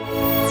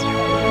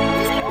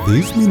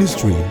This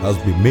ministry has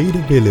been made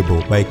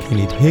available by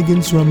Kenneth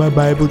Hagin Rama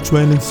Bible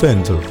Training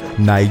Center,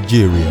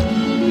 Nigeria.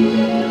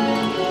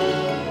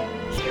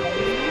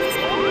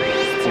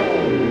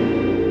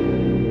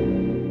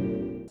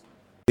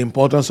 The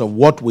importance of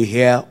what we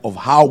hear, of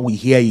how we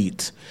hear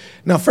it.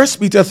 Now, 1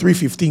 Peter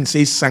 3:15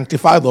 says,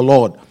 sanctify the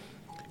Lord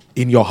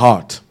in your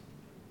heart.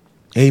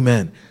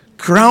 Amen.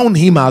 Crown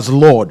him as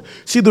Lord.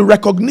 See, the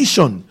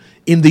recognition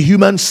in the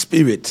human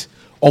spirit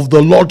of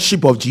the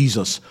lordship of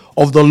Jesus,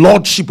 of the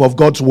lordship of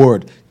God's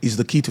word, is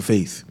the key to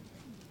faith.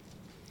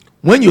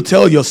 When you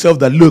tell yourself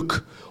that,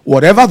 look,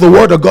 whatever the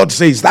word of God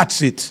says,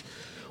 that's it.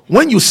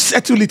 When you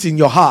settle it in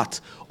your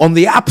heart on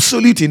the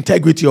absolute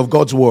integrity of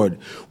God's word,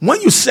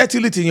 when you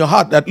settle it in your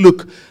heart that,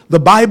 look, the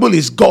Bible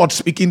is God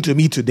speaking to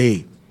me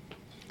today,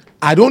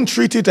 I don't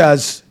treat it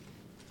as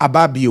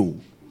Ababio.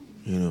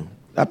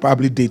 That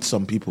probably dates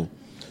some people.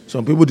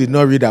 Some people did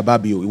not read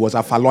Ababio. It was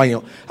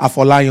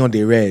Afolayan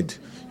they read.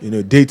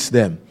 Dates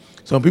them.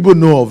 Some people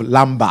know of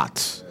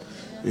Lambert.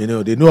 They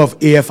know of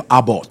A.F.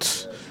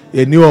 Abbott.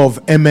 They know of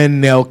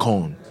M.N.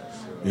 Nelcon.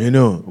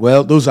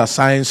 Well, those are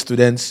science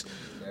students.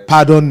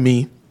 Pardon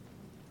me.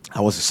 I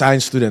was a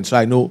science student, so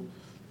I know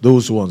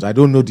those ones. I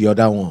don't know the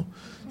other one.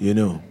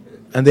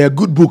 And there are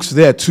good books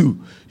there too.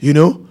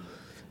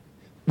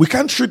 We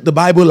can't treat the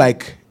Bible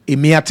like a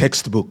mere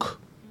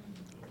textbook.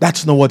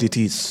 That's not what it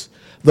is.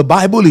 The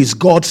Bible is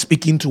God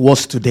speaking to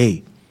us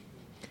today.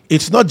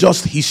 It's not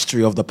just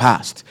history of the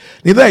past.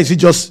 Neither is it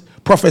just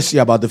prophecy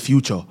about the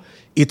future.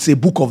 It's a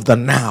book of the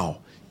now.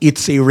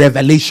 It's a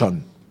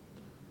revelation.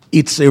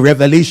 It's a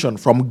revelation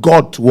from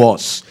God to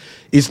us.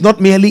 It's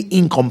not merely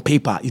ink on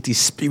paper. It is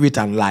spirit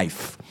and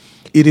life.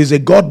 It is a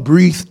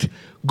God-breathed,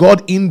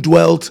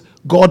 God-indwelt,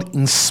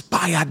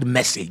 God-inspired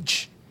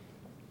message.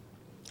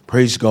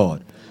 Praise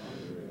God.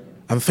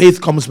 And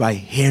faith comes by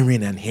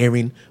hearing, and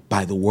hearing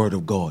by the word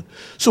of God.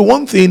 So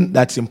one thing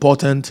that's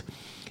important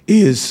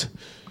is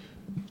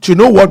to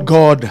know what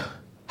God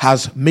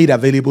has made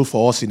available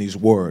for us in his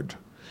word.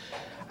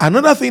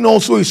 Another thing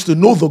also is to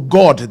know the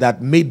God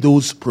that made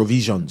those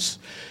provisions.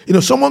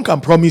 Someone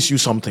can promise you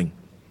something,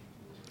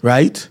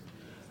 right?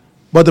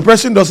 But the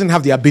person doesn't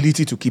have the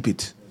ability to keep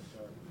it.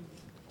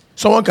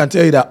 Someone can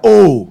tell you that,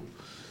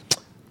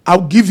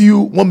 I'll give you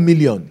 1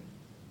 million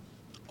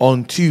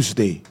on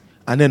Tuesday,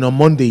 and then on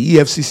Monday,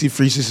 EFCC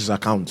freezes his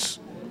accounts.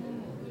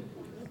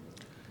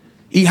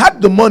 He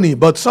had the money,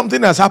 but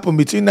something has happened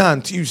between now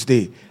and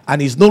Tuesday, and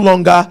he's no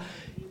longer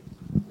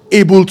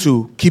able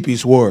to keep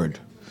his word.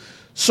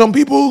 Some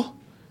people,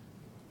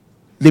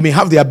 they may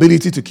have the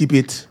ability to keep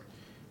it.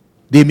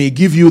 They may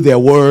give you their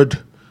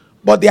word,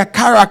 but their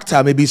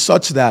character may be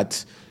such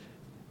that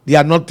they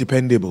are not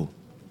dependable.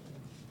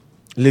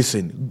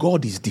 Listen,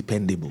 God is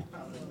dependable.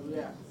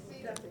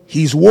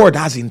 His word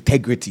has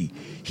integrity.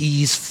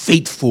 He is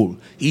faithful.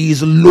 He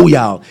is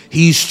loyal.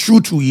 He is true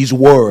to his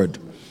word.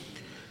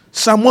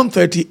 Psalm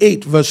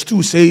 138 verse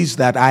 2 says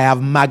that I have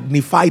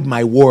magnified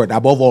my word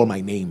above all my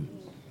name.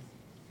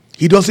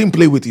 He doesn't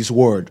play with his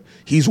word.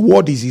 His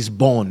word is his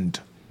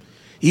bond.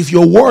 If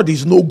your word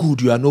is no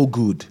good, you are no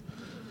good.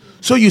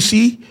 So you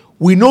see,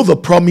 we know the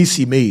promise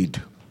he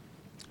made,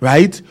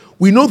 right?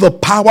 We know the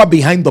power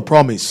behind the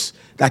promise,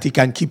 that he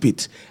can keep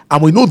it.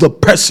 And we know the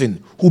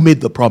person who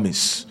made the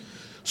promise.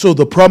 So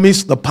the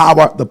promise, the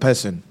power, the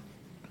person.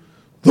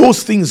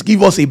 Those things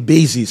give us a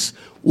basis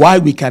why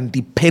we can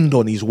depend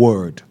on his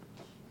word.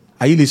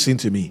 Are you listening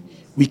to me?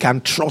 We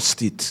can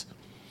trust it.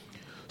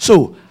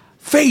 So,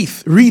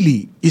 faith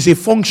really is a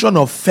function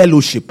of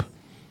fellowship.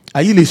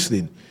 Are you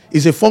listening?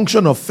 It's a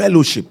function of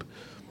fellowship.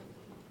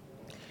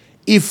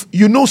 If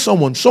you know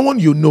someone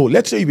you know,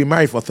 let's say you've been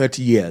married for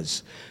 30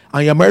 years,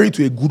 and you're married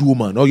to a good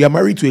woman, or you're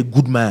married to a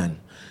good man,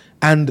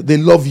 and they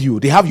love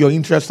you, they have your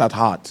interest at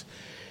heart.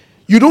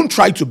 You don't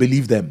try to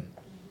believe them.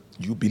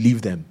 You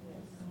believe them.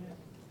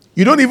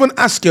 You don't even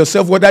ask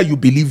yourself whether you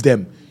believe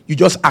them. You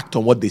just act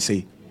on what they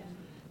say.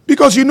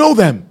 Because you know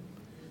them.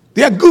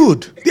 They are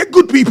good. They're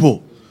good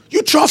people.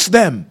 You trust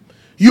them.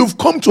 You've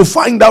come to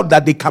find out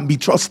that they can be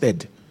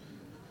trusted.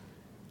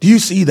 Do you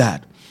see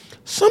that?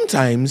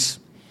 Sometimes,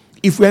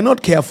 if we're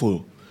not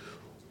careful,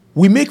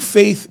 we make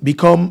faith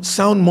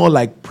sound more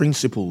like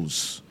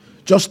principles.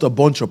 Just a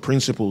bunch of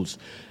principles.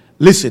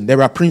 Listen,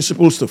 there are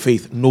principles to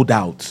faith, no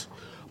doubt.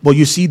 But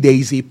you see, there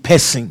is a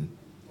person.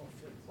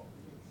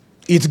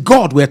 It's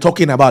God we're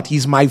talking about.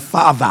 He's my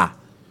Father.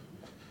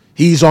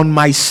 He's on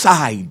my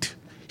side.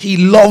 He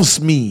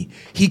loves me.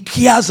 He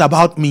cares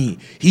about me.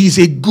 He's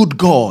a good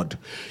God.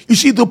 You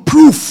see, the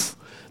proof,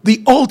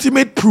 the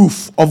ultimate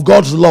proof of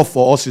God's love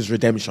for us is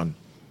redemption.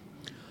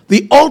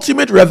 The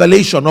ultimate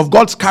revelation of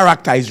God's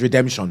character is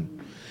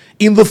redemption.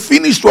 In the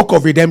finished work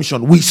of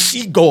redemption, we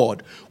see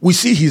God. We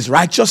see his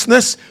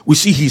righteousness. We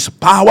see his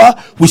power.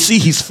 We see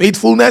his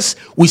faithfulness.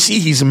 We see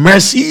his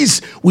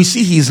mercies. We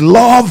see his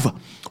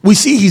love. We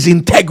see his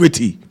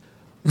integrity.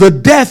 The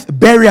death,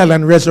 burial,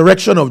 and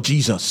resurrection of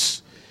Jesus,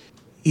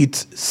 it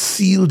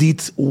sealed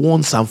it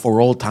once and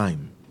for all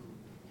time.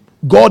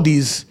 God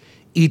is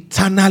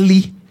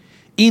eternally,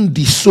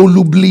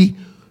 indissolubly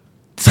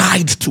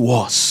tied to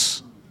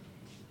us.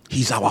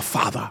 He's our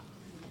Father.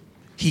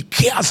 He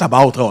cares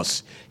about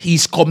us.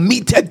 He's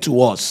committed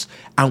to us,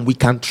 and we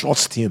can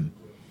trust him.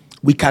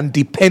 We can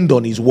depend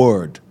on his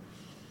word.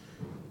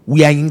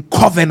 We are in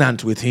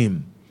covenant with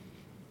him.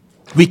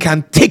 We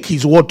can take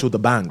his word to the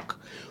bank.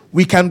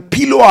 We can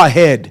pillow our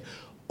head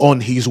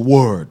on his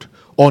word,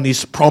 on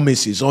his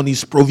promises, on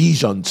his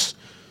provisions,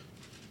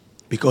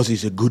 because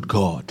he's a good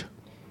God.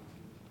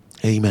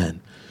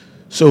 Amen.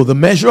 So the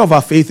measure of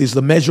our faith is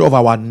the measure of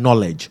our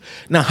knowledge.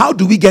 Now, how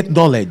do we get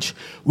knowledge?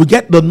 We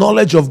get the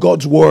knowledge of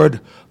God's word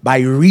by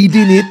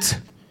reading it,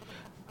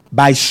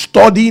 by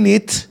studying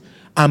it,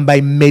 and by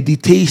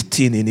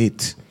meditating in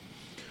it.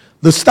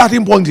 The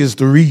starting point is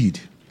to read.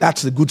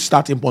 That's a good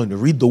starting point, to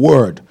read the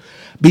word.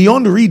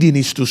 Beyond reading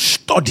is to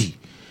study.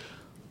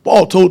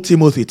 Paul told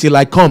Timothy, till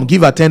I come,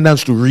 give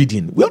attendance to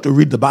reading. We have to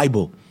read the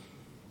Bible.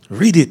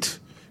 Read it.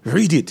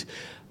 Read it.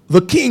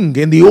 The king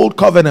in the old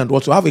covenant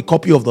was to have a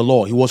copy of the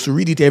law. He was to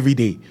read it every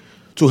day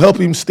to help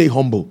him stay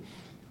humble,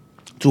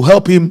 to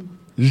help him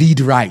lead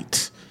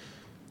right.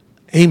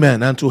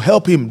 Amen. And to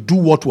help him do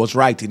what was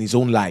right in his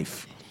own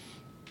life.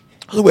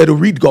 So we're to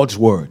read God's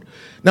word.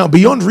 Now,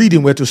 beyond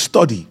reading, we're to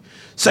study.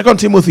 2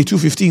 Timothy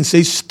 2:15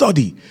 says,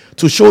 study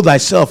to show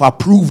thyself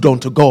approved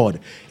unto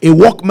God, a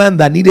workman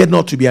that needed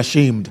not to be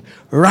ashamed,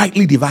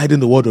 rightly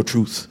dividing the word of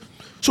truth.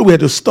 So we're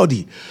to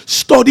study.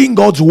 Studying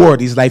God's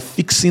word is like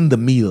fixing the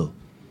meal.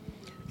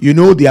 You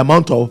know the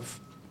amount of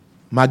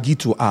Maggi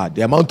to add,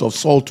 the amount of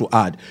salt to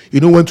add. You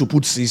know when to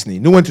put seasoning.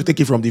 You know when to take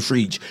it from the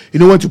fridge. You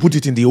know when to put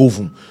it in the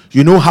oven.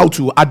 You know how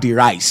to add the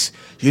rice.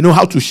 You know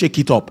how to shake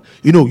it up.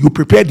 You know, you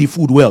prepare the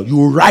food well.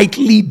 You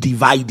rightly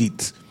divide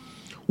it.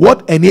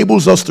 What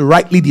enables us to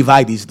rightly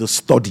divide is the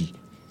study.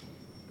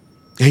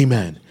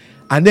 Amen.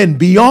 And then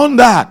beyond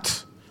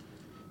that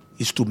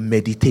is to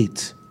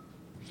meditate.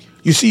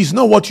 You see, it's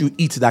not what you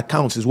eat that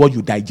counts, it's what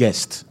you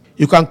digest.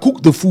 You can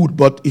cook the food,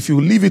 but if you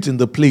leave it in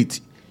the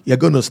plate, you're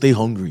going to stay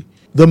hungry.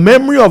 The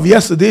memory of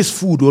yesterday's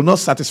food will not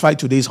satisfy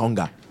today's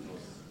hunger.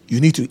 You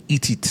need to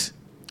eat it.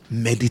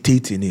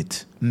 Meditate in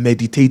it.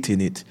 Meditate in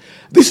it.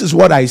 This is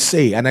what I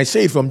say, and I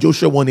say it from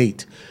Joshua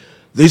 1:8.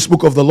 This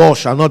book of the law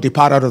shall not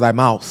depart out of thy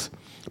mouth,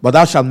 but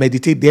thou shalt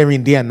meditate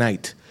therein day and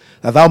night,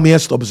 that thou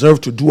mayest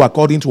observe to do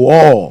according to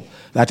all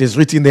that is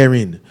written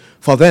therein.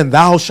 For then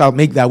thou shalt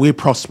make thy way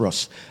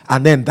prosperous,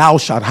 and then thou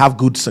shalt have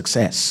good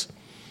success.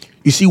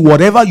 You see,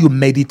 whatever you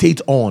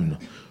meditate on,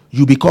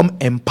 you become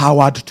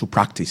empowered to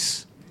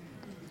practice.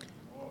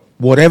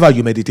 Whatever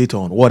you meditate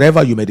on,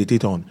 whatever you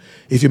meditate on.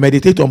 If you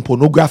meditate on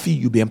pornography,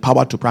 you'll be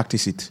empowered to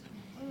practice it.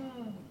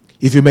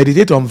 If you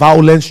meditate on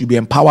violence, you'll be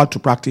empowered to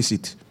practice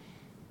it.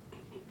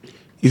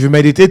 If you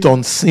meditate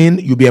on sin,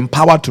 you'll be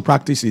empowered to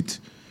practice it.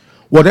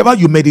 Whatever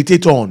you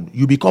meditate on,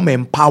 you become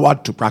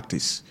empowered to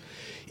practice.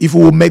 If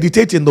we will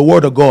meditate in the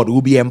word of God,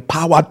 we'll be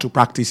empowered to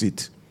practice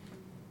it.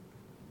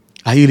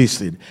 Are you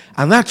listening?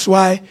 And that's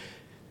why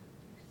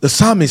the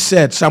psalmist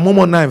said, Psalm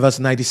 119 verse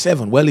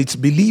 97. Well, it's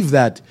believed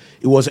that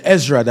it was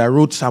Ezra that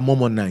wrote Psalm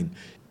 119.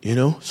 You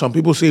know, some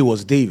people say it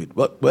was David,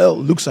 but well,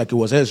 looks like it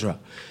was Ezra.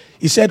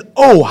 He said,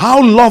 oh,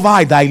 how love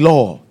I thy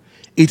law.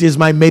 It is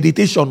my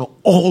meditation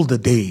all the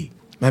day.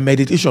 My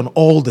meditation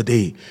all the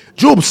day.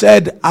 Job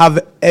said, I've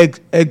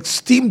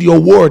esteemed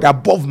your word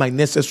above my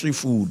necessary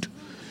food.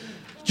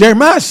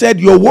 Jeremiah said,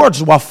 your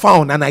words were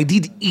found and I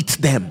did eat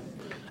them.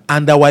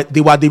 And they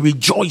were the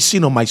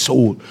rejoicing of my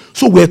soul.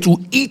 So we're to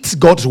eat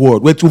God's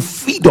word. We're to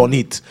feed on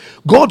it.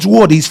 God's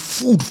word is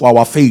food for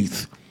our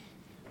faith.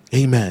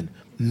 Amen.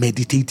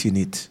 Meditate in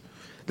it.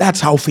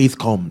 That's how faith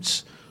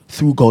comes.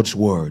 Through God's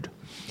word.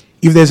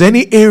 If there's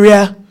any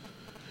area,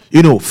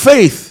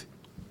 faith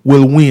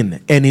will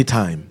win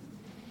anytime.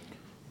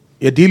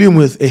 You're dealing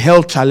with a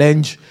health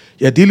challenge.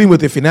 You're dealing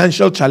with a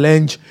financial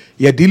challenge.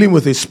 You're dealing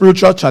with a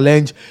spiritual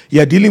challenge.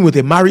 You're dealing with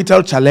a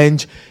marital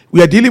challenge.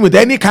 We are dealing with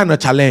any kind of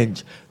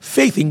challenge.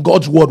 Faith in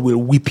God's word will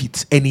whip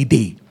it any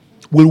day.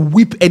 Will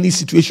whip any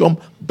situation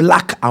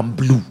black and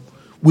blue.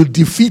 Will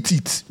defeat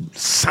it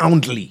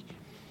soundly.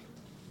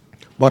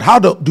 But how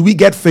do we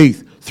get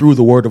faith? Through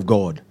the word of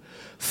God.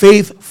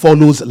 Faith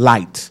follows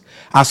light.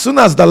 As soon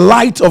as the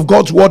light of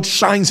God's word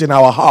shines in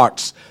our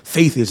hearts,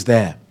 faith is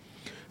there.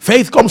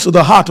 Faith comes to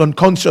the heart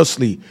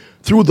unconsciously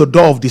through the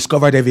door of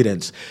discovered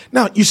evidence.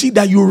 Now, you see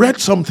that you read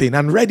something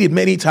and read it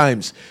many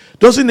times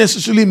doesn't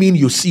necessarily mean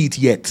you see it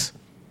yet.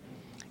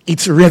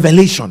 It's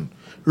revelation.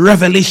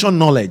 Revelation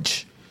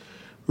knowledge.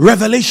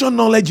 Revelation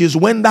knowledge is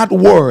when that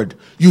word,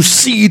 you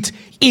see it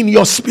in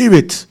your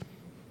spirit.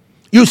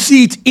 You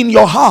see it in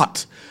your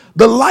heart.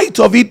 The light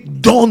of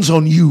it dawns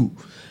on you.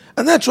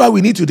 And that's why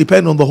we need to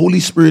depend on the Holy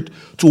Spirit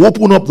to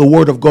open up the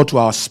word of God to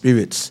our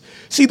spirits.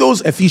 See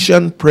those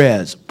Ephesian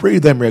prayers, pray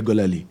them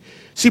regularly.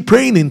 See,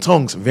 praying in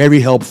tongues,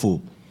 very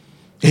helpful.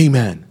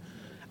 Amen.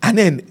 And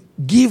then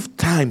give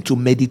time to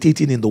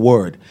meditating in the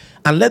word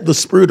and let the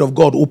Spirit of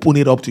God open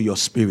it up to your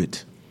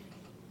spirit.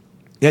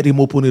 Let him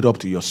open it up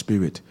to your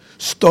spirit.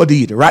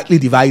 Study it, rightly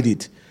divide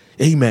it.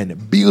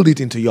 Amen. Build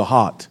it into your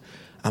heart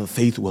and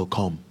faith will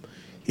come.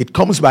 It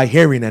comes by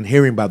hearing, and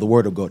hearing by the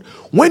word of God.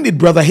 When did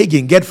Brother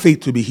Hagin get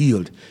faith to be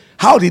healed?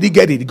 How did he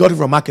get it? He got it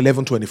from Mark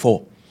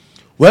 11:24.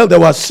 Well, there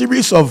was a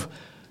series of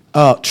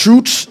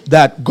truths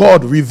that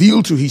God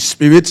revealed to his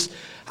spirits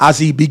as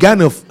he began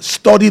to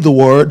study the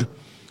word.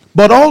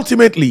 But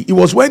ultimately, it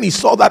was when he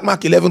saw that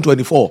Mark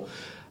 11:24,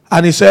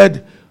 and he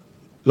said,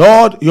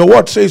 Lord, your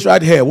word says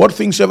right here, what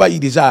things ever you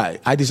desire,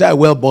 I desire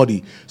well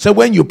body. So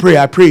when you pray,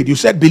 I prayed. You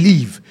said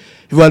believe.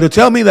 If you were to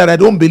tell me that I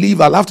don't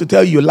believe, I'll have to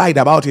tell you you lied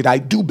about it. I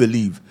do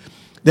believe.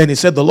 Then he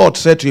said, the Lord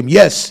said to him,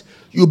 yes,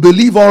 you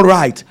believe all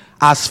right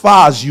as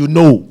far as you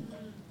know.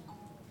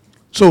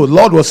 So the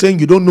Lord was saying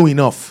you don't know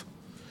enough.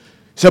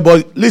 He said,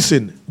 but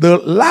listen, the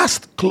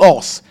last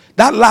clause,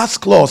 that last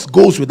clause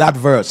goes with that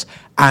verse,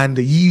 and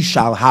ye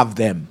shall have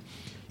them.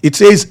 It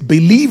says,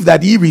 believe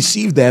that ye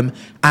receive them,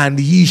 and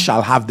ye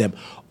shall have them.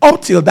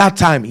 Up till that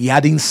time, he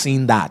hadn't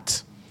seen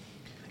that.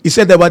 He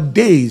said there were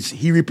days,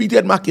 he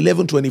repeated Mark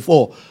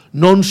 11:24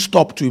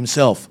 non-stop to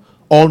himself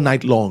all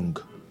night long,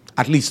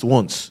 at least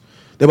once.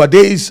 There were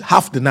days,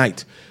 half the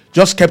night,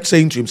 just kept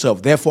saying to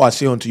himself, therefore I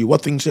say unto you,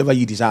 what things soever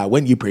ye desire,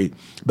 when ye pray,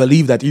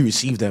 believe that ye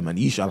receive them, and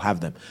ye shall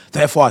have them.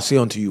 Therefore I say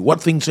unto you,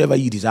 what things soever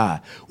ye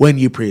desire, when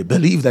ye pray,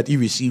 believe that ye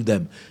receive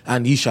them,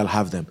 and ye shall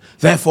have them.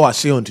 Therefore I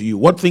say unto you,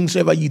 what things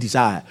soever ye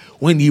desire,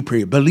 when ye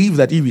pray, believe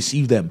that ye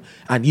receive them,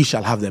 and ye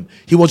shall have them.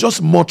 He was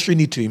just muttering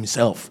it to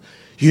himself,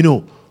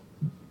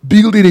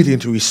 building it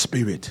into his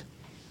spirit,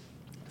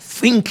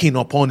 thinking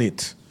upon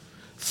it.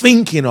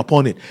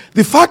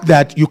 The fact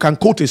that you can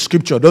quote a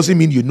scripture doesn't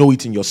mean you know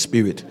it in your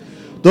spirit.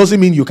 Doesn't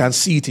mean you can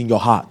see it in your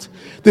heart.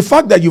 The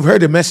fact that you've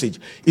heard a message.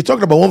 He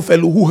talked about one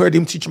fellow who heard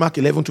him teach Mark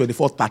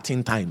 11:24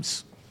 13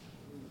 times.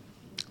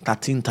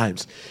 13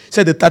 times. He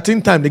said the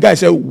 13th time, the guy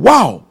said,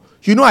 wow,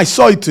 I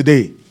saw it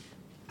today.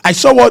 I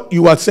saw what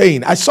you were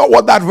saying. I saw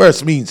what that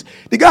verse means.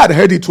 The guy had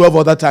heard it 12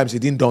 other times. It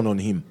didn't dawn on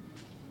him.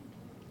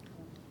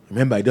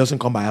 Remember, it doesn't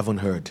come by haven't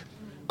heard.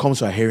 It comes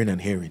by hearing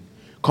and hearing.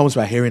 Comes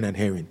by hearing and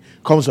hearing.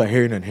 Comes by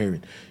hearing and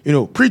hearing.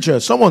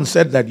 Preacher, someone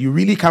said that you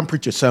really can't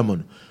preach a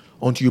sermon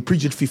until you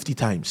preach it 50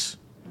 times.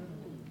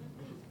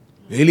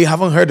 You really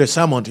haven't heard a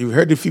sermon until you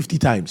heard it 50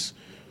 times.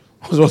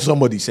 That's what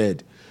somebody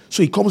said.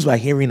 So it comes by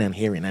hearing and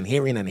hearing and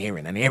hearing and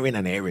hearing and hearing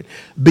and hearing,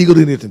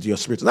 building it into your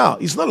spirit. Now,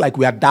 it's not like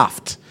we are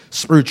daft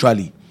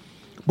spiritually.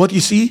 But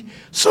you see,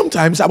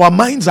 sometimes our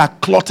minds are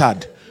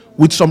cluttered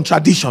with some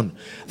tradition.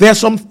 There are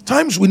some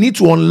times we need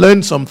to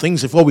unlearn some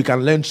things before we can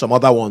learn some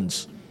other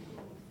ones.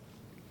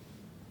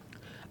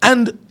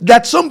 And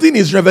that something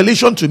is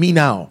revelation to me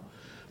now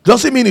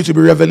doesn't mean it will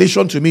be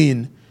revelation to me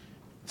in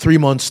 3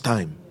 months'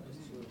 time.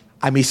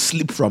 I may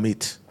slip from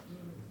it.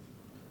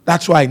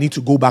 That's why I need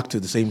to go back to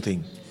the same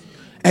thing.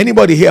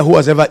 Anybody here who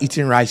has ever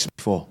eaten rice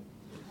before?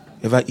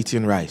 Ever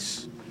eaten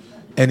rice?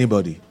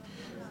 Anybody?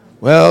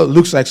 Well,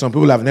 looks like some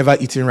people have never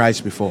eaten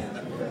rice before.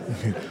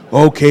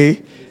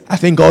 Okay. I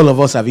think all of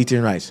us have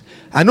eaten rice.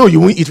 I know you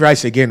won't eat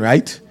rice again,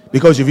 right?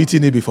 Because you've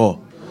eaten it before.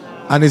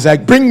 And it's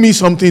like, bring me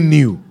something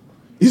new.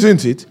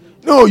 Isn't it?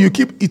 No, you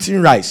keep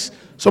eating rice.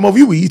 Some of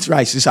you will eat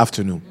rice this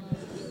afternoon.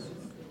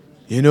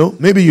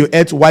 Maybe you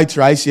ate white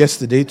rice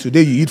yesterday.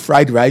 Today you eat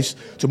fried rice.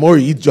 Tomorrow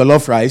you eat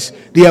jollof rice.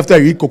 Day after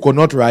you eat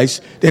coconut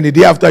rice. Then the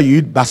day after you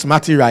eat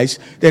basmati rice.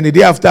 Then the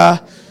day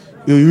after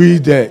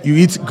you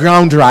eat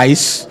ground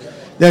rice.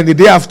 Then the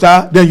day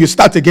after, then you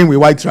start again with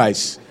white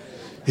rice.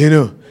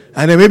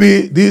 And then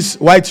maybe this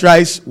white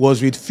rice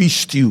was with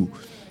fish stew.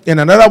 And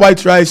another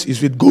white rice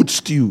is with goat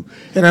stew.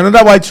 And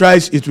another white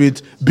rice is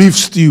with beef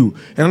stew.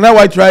 And another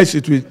white rice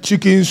is with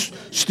chicken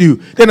stew.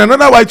 Then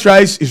another white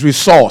rice is with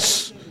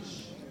sauce.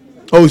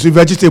 Oh, it's with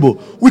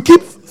vegetable. We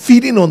keep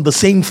feeding on the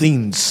same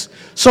things.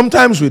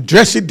 Sometimes we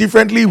dress it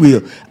differently.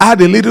 We'll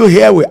add a little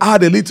here, we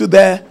add a little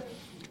there.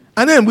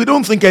 And then we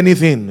don't think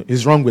anything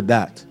is wrong with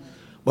that.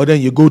 But then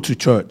you go to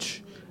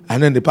church.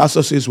 And then the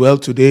pastor says, well,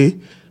 today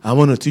I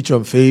want to teach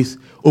on faith.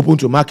 Open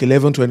to Mark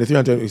 11:23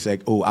 and 20. It's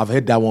like, oh, I've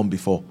heard that one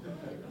before.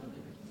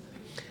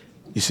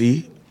 You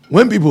see,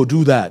 when people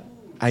do that,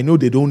 I know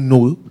they don't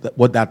know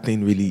what that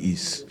thing really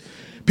is.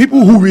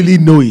 People who really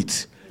know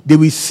it, they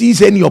will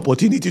seize any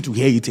opportunity to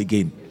hear it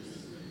again.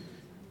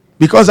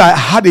 Because I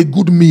had a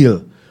good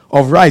meal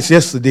of rice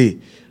yesterday,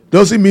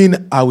 doesn't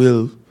mean I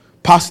will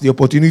pass the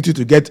opportunity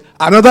to get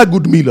another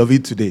good meal of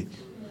it today.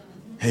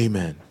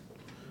 Amen.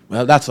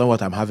 Well, that's not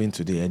what I'm having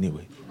today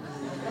anyway.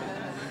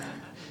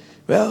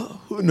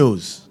 Well, who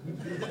knows?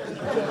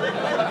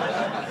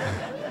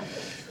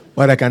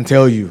 But I can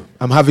tell you,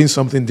 I'm having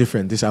something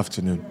different this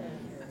afternoon.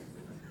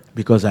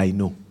 Because I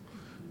know.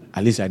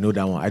 At least I know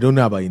that one. I don't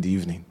know about in the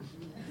evening.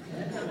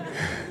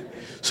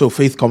 So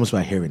faith comes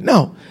by hearing.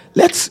 Now,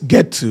 let's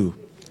get to,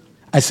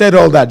 I said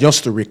all that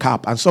just to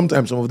recap. And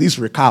sometimes some of these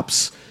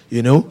recaps,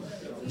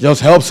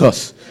 just helps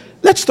us.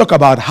 Let's talk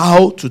about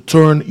how to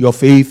turn your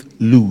faith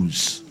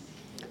loose.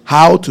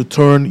 How to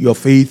turn your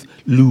faith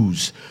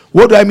loose.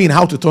 What do I mean,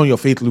 how to turn your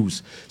faith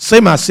loose?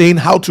 Same as saying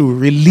how to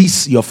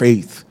release your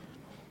faith.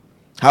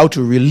 How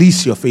to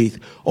release your faith.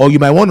 Or you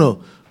might want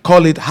to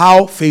call it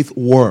how faith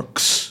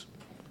works.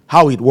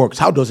 How it works.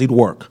 How does it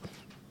work?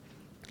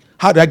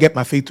 How do I get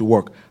my faith to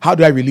work? How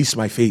do I release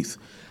my faith?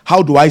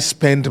 How do I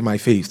spend my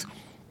faith?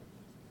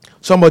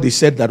 Somebody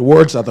said that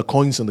words are the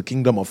coins in the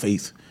kingdom of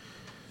faith.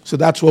 So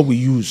that's what we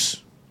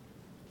use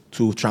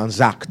to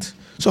transact.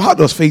 So how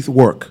does faith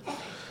work?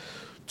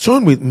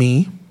 Turn with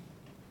me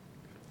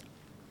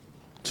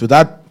to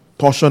that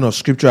portion of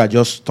scripture I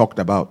just talked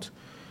about.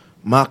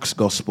 Mark's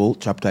Gospel,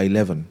 chapter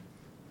 11.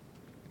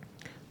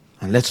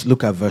 And let's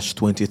look at verse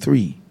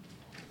 23.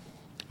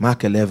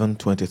 Mark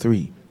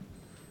 11:23.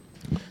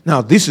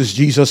 Now, this is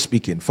Jesus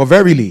speaking. For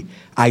verily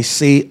I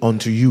say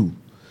unto you,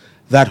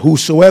 that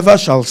whosoever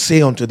shall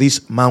say unto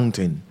this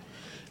mountain,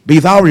 be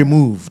thou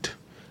removed,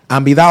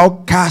 and be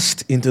thou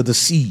cast into the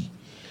sea,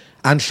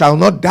 and shall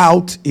not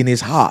doubt in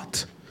his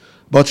heart,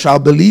 but shall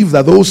believe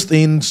that those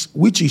things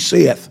which he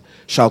saith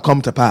shall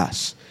come to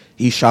pass,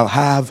 he shall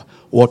have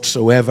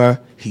whatsoever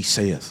he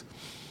saith.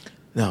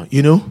 Now,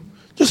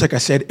 just like I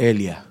said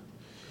earlier,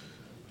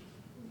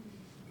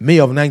 May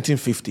of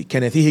 1950,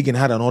 Kenneth E. Hagin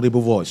had an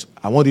audible voice.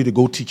 I want you to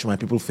go teach my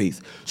people faith.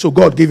 So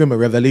God gave him a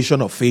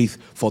revelation of faith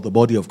for the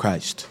body of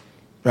Christ.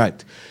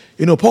 Right.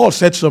 Paul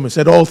said something,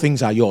 said all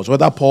things are yours.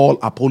 Whether Paul,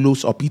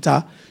 Apollos, or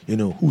Peter,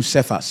 who's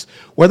Cephas.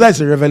 Whether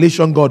it's a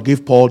revelation God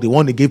gave Paul, the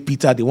one he gave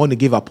Peter, the one he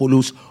gave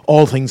Apollos,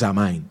 all things are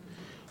mine.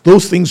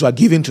 Those things were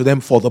given to them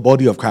for the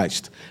body of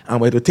Christ. And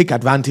we're to take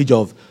advantage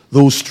of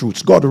those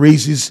truths. God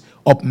raises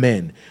up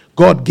men.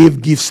 God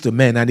gave gifts to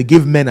men, and he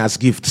gave men as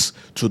gifts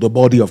to the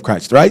body of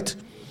Christ. Right?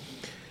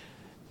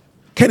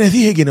 Kenneth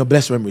E. Hagin, of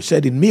blessed memory,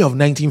 said in May of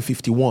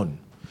 1951,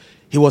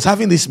 he was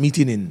having this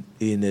meeting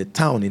in a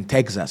town in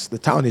Texas. The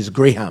town is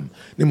Graham.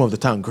 Name of the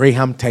town,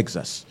 Graham,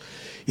 Texas.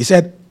 He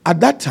said at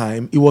that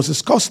time, it was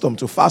his custom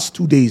to fast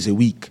 2 days a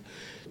week,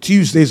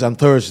 Tuesdays and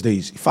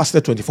Thursdays. He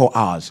fasted 24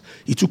 hours.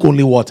 He took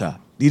only water,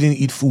 didn't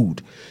eat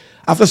food.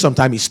 After some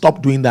time, he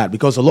stopped doing that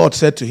because the Lord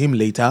said to him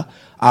later,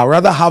 I'd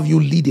rather have you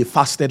lead a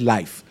fasted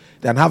life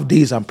than have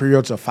days and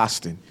periods of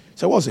fasting.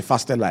 So what's a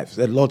fasted life?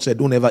 The Lord said,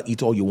 don't ever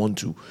eat all you want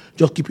to.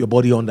 Just keep your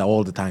body under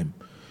all the time.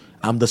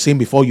 I'm the same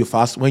before you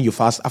fast, when you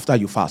fast, after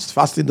you fast.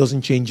 Fasting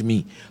doesn't change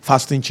me.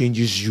 Fasting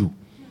changes you.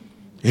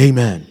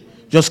 Amen.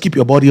 Just keep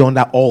your body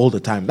under all the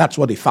time. That's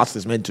what a fast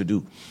is meant to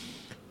do.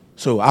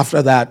 So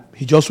after that,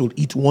 he just would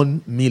eat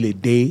 1 meal a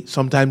day,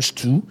 sometimes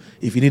 2,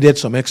 if he needed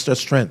some extra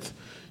strength,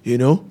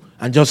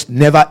 and just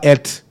never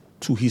ate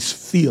to his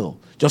fill.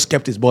 Just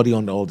kept his body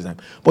under all the time.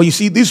 But you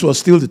see, this was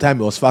still the time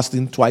he was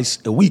fasting twice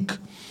a week.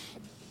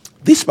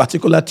 This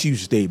particular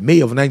Tuesday,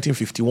 May of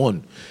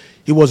 1951,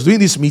 he was doing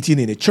this meeting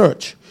in a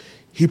church.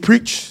 He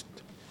preached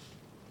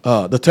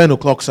the 10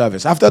 o'clock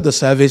service. After the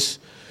service,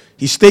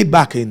 he stayed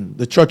back in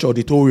the church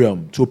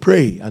auditorium to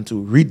pray and to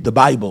read the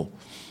Bible.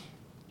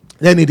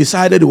 Then he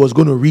decided he was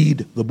going to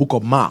read the book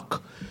of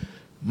Mark.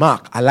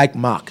 Mark, I like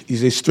Mark,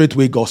 is a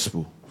straightway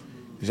gospel.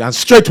 And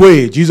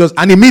straightway, Jesus,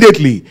 and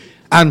immediately,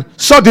 and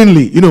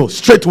suddenly,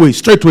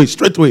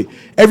 straightway.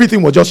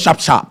 Everything was just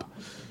sharp.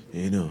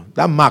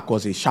 That Mark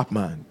was a sharp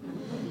man.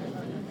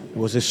 He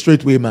was a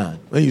straightway man.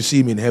 When you see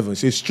him in heaven,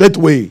 say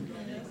straightway.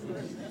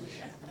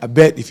 I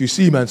bet if you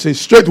see him and say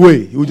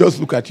straightway, he will just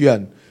look at you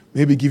and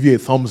maybe give you a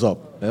thumbs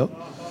up. Well,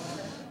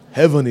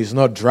 heaven is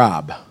not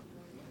drab.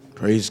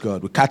 Praise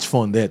God. We catch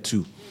fun there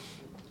too.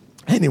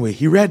 Anyway,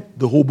 he read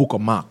the whole book of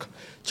Mark,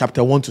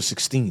 chapter 1 to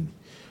 16.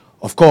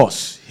 Of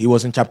course, he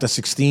was in chapter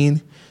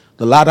 16.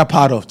 The latter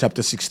part of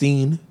chapter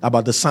 16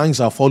 about the signs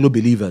that follow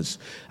believers.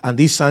 And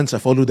these signs that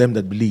follow them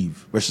that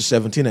believe. Verses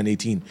 17 and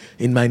 18.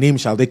 In my name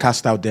shall they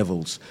cast out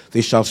devils.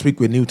 They shall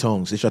speak with new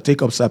tongues. They shall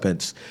take up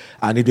serpents.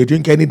 And if they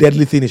drink any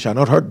deadly thing, it shall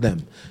not hurt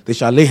them. They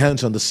shall lay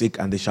hands on the sick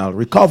and they shall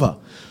recover.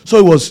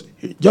 So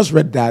he just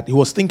read that. He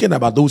was thinking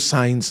about those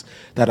signs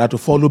that are to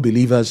follow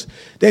believers.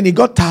 Then he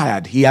got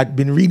tired. He had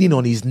been reading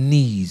on his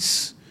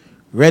knees.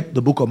 Read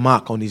the book of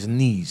Mark on his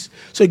knees.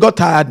 So he got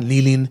tired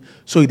kneeling.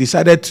 So he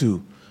decided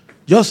to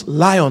just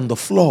lie on the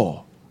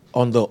floor,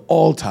 on the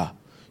altar,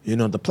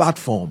 the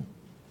platform,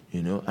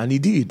 and he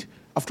did.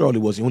 After all, he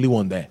was the only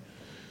one there.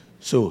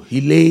 So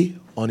he lay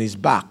on his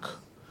back,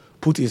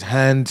 put his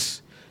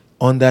hands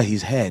under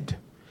his head,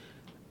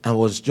 and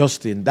was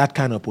just in that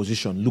kind of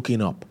position,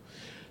 looking up.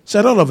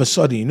 Said all of a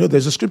sudden,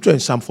 there's a scripture in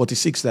Psalm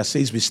 46 that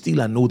says, be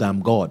still and know that I'm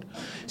God.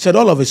 Said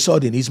all of a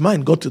sudden, his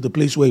mind got to the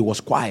place where he was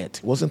quiet.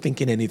 He wasn't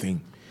thinking anything.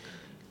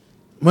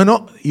 When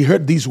he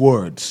heard these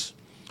words,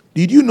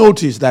 did you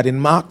notice that in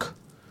Mark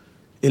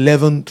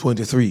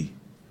 11:23,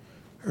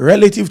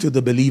 relative to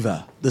the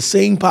believer, the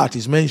saying part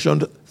is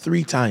mentioned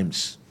 3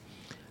 times,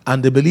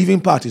 and the believing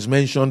part is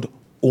mentioned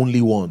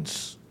only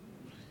once?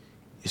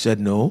 He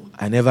said, no,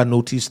 I never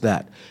noticed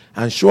that.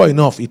 And sure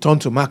enough, he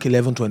turned to Mark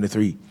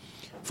 11:23.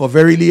 For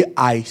verily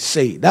I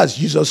say, that's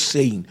Jesus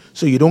saying,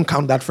 so you don't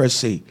count that first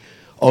say,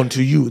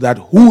 unto you that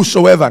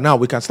whosoever, now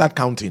we can start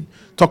counting,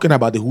 talking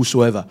about the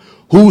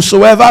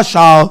whosoever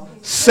shall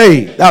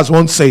say, that's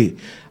one say,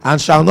 and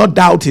shall not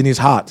doubt in his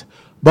heart,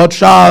 but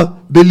shall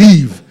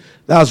believe.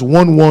 That's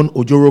 1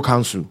 Ojoro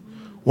Council.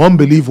 1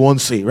 believe, 1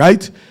 say,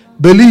 right?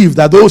 Believe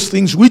that those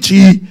things which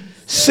he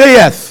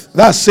saith,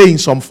 that's saying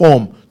some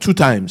form 2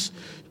 times.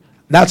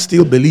 That's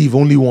still believe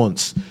only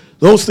once.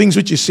 Those things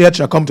which he said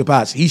shall come to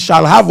pass. He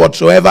shall have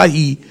whatsoever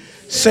he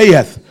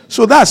saith.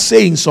 So that's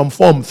saying some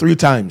form 3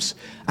 times.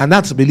 And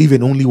that's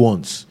believing only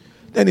once.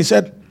 Then he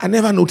said, I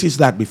never noticed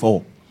that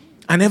before.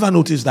 I never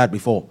noticed that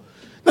before.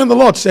 Then the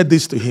Lord said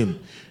this to him.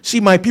 See,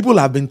 my people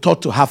have been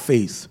taught to have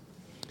faith.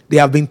 They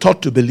have been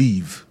taught to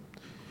believe.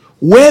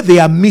 Where they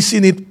are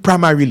missing it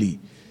primarily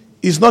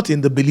is not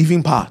in the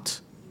believing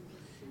part.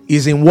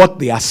 Is in what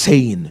they are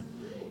saying.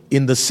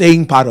 In the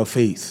saying part of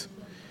faith.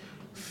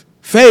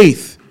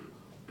 Faith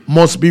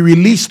must be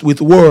released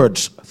with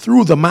words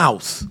through the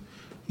mouth.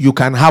 You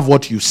can have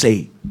what you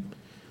say.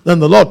 Then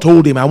the Lord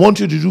told him, I want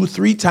you to do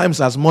 3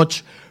 times as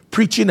much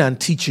preaching and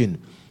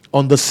teaching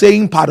on the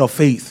saying part of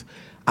faith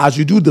as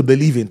you do the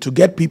believing, to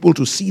get people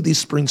to see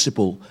this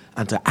principle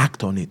and to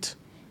act on it.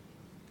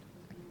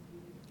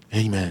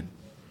 Amen.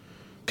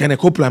 Kenneth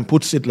Copeland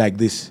puts it like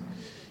this.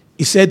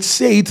 He said,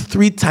 say it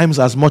 3 times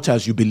as much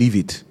as you believe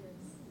it.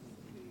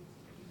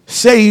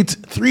 Say it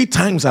 3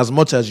 times as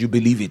much as you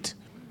believe it.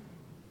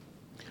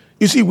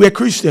 You see, we're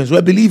Christians,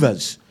 we're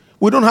believers.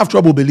 We don't have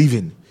trouble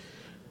believing.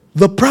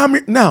 The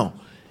primary, now,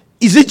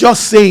 is it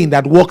just saying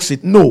that works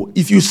it? No.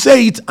 If you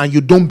say it and you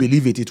don't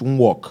believe it, it won't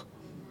work.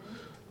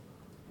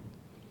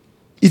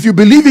 If you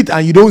believe it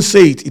and you don't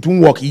say it, it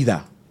won't work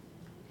either.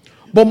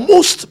 But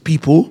most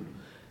people,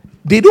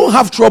 they don't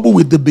have trouble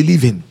with the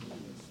believing.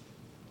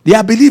 They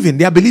are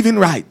believing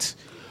right.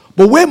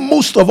 But where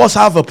most of us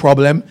have a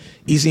problem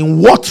is in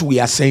what we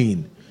are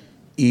saying,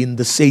 in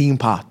the saying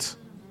part.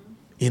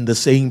 In the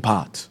saying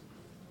part.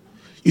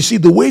 You see,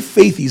 the way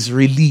faith is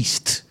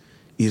released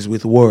is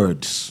with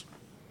words.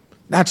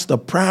 That's the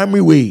primary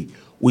way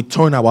we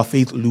turn our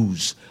faith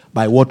loose,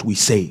 by what we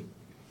say.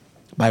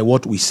 By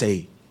what we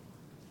say.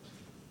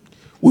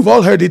 We've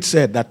all heard it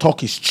said that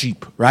talk is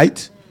cheap,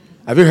 right?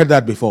 Have you heard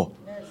that before?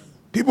 Yes.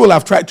 People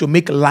have tried to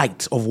make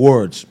light of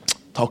words.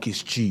 Talk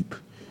is cheap.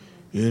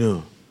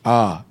 And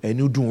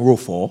you do raw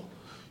for,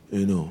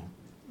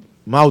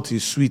 mouth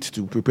is sweet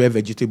to prepare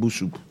vegetable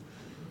soup.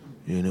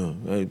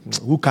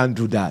 Who can't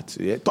do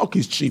that? Talk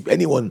is cheap.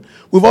 Anyone,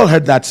 we've all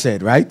heard that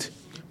said, right?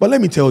 But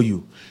let me tell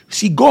you,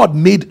 see, God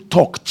made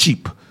talk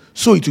cheap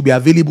so it will be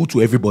available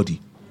to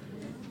everybody.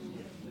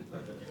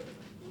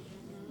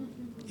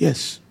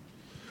 Yes.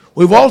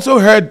 We've also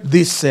heard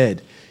this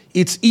said,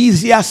 it's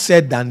easier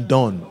said than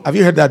done. Have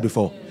you heard that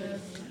before?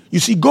 You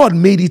see, God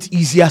made it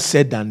easier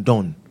said than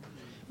done,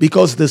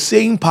 because the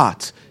saying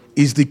part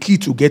is the key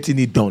to getting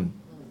it done.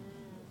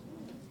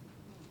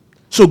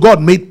 So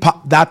God made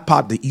that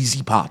part the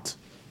easy part.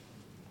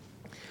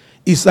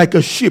 It's like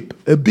a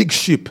ship, a big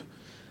ship,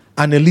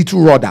 and a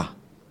little rudder.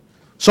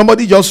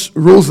 Somebody just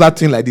rolls that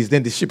thing like this,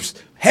 then the ship's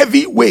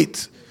heavy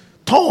weight,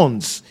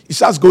 tons, it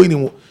starts going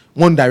in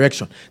one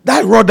direction.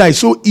 That rudder is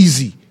so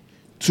easy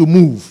to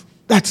move.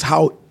 That's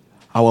how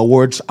our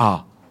words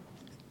are.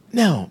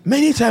 Now,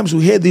 many times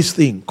we hear this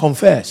thing,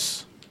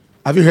 confess.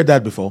 Have you heard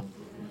that before?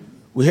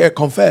 We hear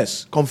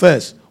confess.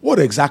 What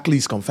exactly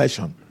is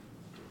confession?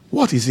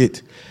 What is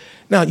it?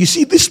 Now, you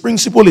see this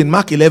principle in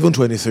Mark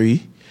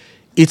 11:23.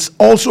 It's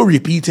also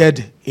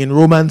repeated in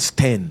Romans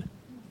 10.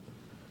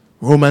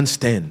 Romans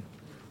 10,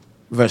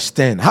 verse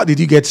 10. How did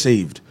you get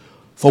saved?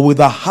 For with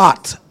the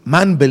heart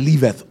man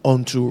believeth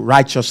unto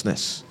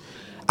righteousness,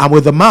 and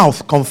with the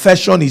mouth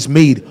confession is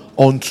made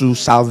unto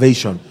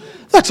salvation.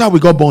 That's how we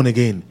got born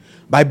again.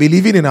 By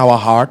believing in our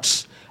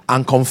hearts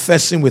and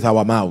confessing with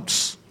our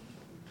mouths.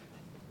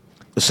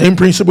 The same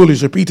principle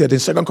is repeated in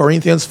 2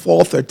 Corinthians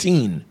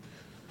 4:13.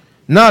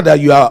 Now that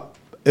you are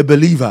a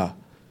believer,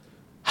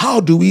 how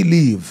do we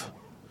live?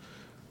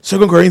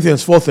 2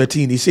 Corinthians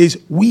 4:13, it says,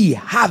 we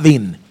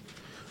having.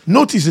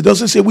 Notice it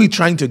doesn't say we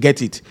trying to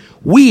get it.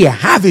 We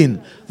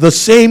having the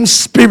same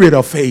spirit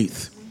of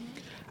faith,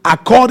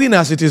 according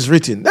as it is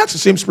written. That's the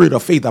same spirit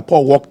of faith that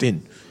Paul walked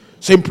in.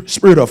 Same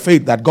spirit of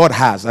faith that God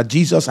has, that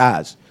Jesus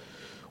has.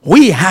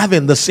 We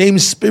having the same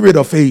spirit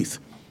of faith,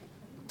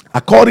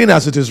 according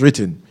as it is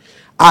written.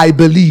 I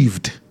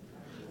believed,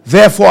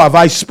 therefore have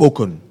I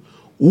spoken.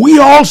 We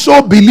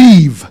also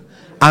believe,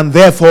 and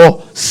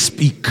therefore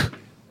speak.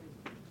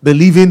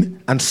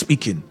 Believing and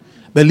speaking.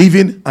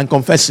 Believing and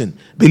confessing.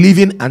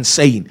 Believing and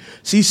saying.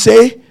 See,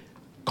 say,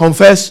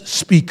 confess,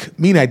 speak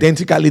mean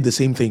identically the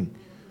same thing.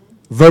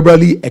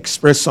 Verbally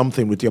express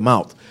something with your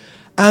mouth.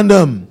 And,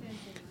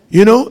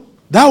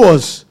 that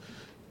was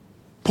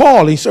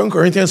Paul in 2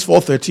 Corinthians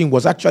 4:13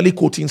 was actually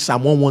quoting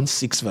Psalm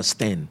 116 verse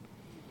 10.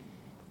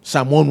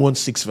 Psalm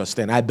 116 verse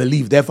 10. I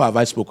believe, therefore have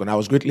I spoken. I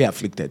was greatly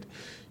afflicted.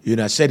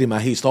 I said in my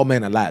haste, all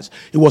men are liars.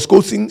 He was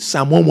quoting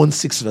Psalm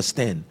 116 verse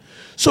 10.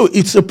 So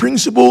it's a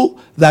principle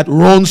that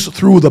runs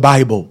through the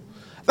Bible.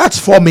 That's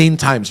 4 main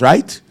times,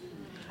 right?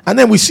 And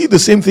then we see the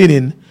same thing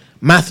in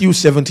Matthew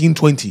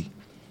 17:20.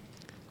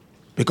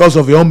 Because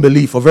of your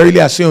unbelief, for verily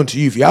I say unto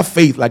you, if you have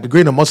faith like a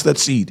grain of mustard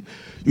seed,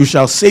 you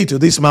shall say to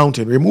this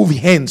mountain, remove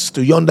hence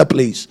to yonder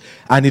place,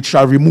 and it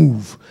shall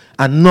remove,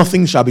 and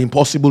nothing shall be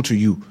impossible to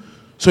you.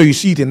 So you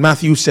see it in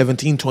Matthew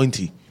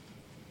 17:20.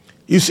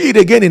 You see it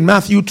again in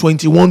Matthew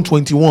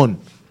 21:21.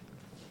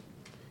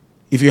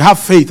 If you have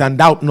faith and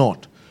doubt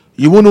not,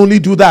 You won't only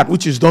do that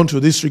which is done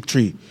to this fig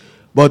tree,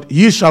 but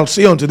ye shall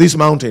say unto this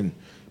mountain,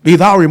 be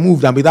thou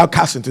removed and be thou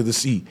cast into the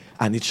sea,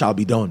 and it shall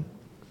be done.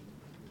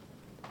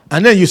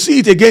 And then you see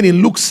it again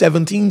in Luke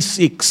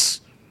 17:6.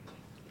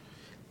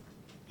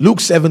 Luke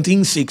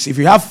 17:6. If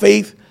you have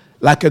faith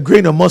like a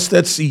grain of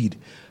mustard seed,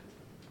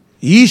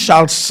 ye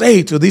shall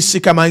say to this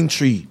sycamore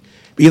tree,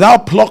 be thou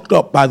plucked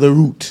up by the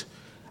root,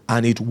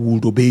 and it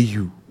will obey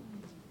you.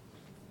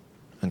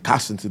 And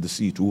cast into the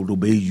sea, it will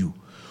obey you.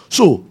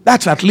 So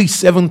that's at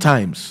least 7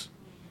 times,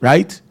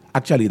 right?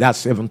 Actually, that's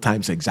 7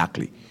 times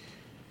exactly.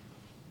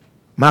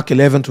 Mark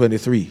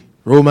 11:23,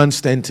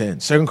 Romans 10:10,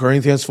 2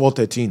 Corinthians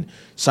 4:13,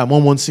 Psalm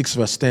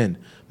 116 verse 10,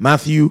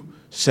 Matthew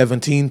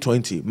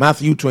 17:20,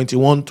 Matthew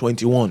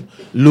 21:21,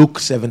 Luke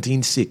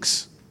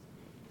 17:6.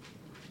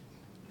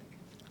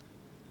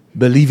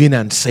 Believing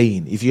and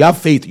saying. If you have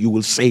faith, you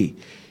will say.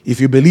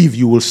 If you believe,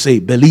 you will say.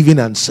 Believing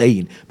and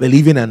saying.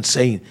 Believing and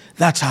saying.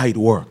 That's how it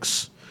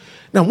works.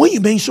 Now, when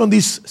you mention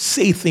this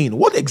say thing,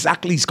 what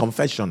exactly is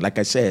confession? Like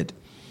I said,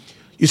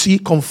 you see,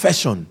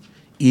 confession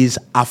is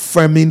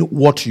affirming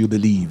what you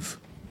believe.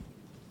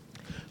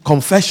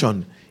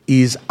 Confession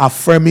is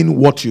affirming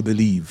what you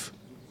believe.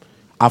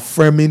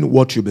 Affirming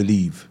what you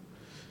believe.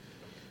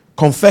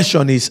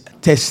 Confession is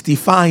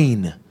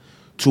testifying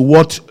to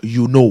what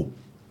you know.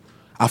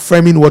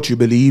 Affirming what you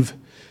believe,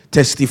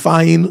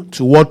 testifying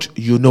to what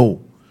you know.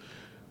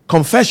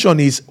 Confession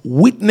is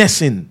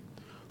witnessing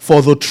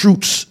for the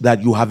truths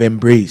that you have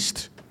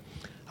embraced.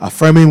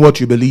 Affirming what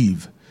you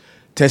believe,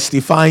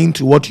 testifying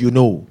to what you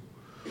know,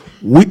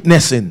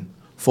 witnessing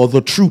for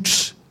the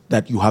truths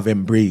that you have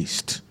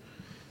embraced.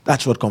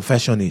 That's what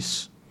confession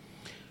is.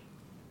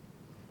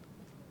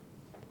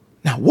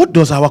 Now, what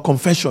does our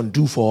confession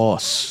do for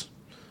us?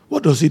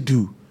 What does it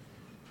do?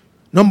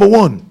 Number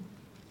one,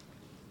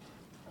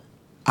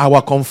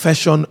 our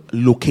confession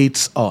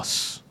locates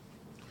us.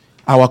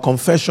 Our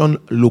confession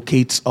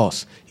locates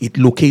us. It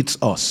locates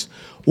us.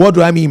 What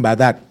do I mean by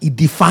that? It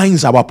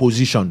defines our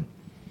position.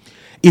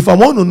 If I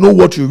want to know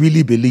what you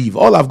really believe,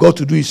 all I've got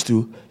to do is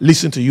to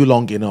listen to you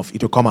long enough.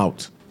 It will come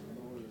out.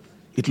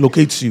 It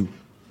locates you.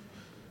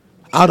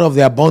 Out of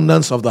the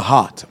abundance of the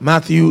heart.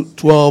 Matthew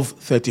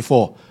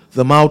 12:34.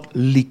 The mouth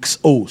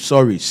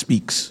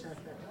speaks.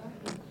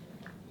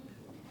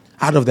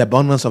 Out of the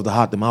abundance of the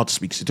heart, the mouth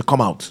speaks. It will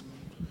come out.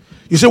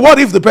 You say, what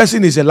if the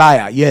person is a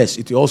liar? Yes,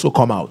 it will also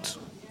come out.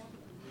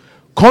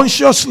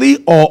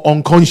 Consciously or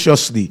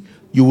unconsciously,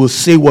 you will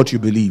say what you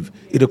believe.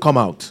 It will come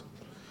out.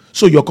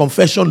 So your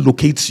confession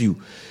locates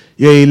you.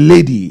 You're a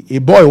lady, a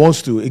guy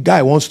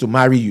wants to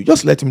marry you.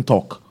 Just let him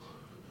talk.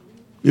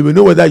 You will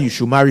know whether you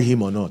should marry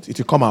him or not. It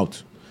will come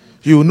out.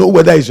 You will know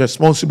whether he's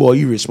responsible or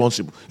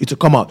irresponsible. It will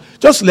come out.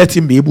 Just let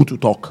him be able to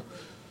talk.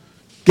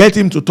 Get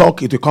him to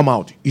talk, it will come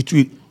out.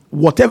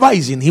 Whatever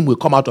is in him will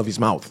come out of his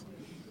mouth.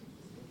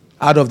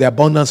 Out of the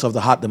abundance of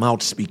the heart, the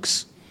mouth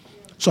speaks.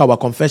 So our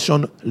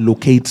confession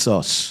locates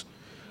us.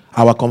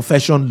 Our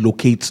confession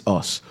locates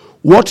us.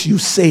 What you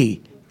say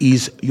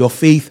is your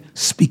faith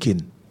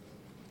speaking.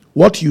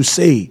 What you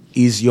say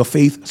is your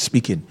faith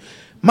speaking.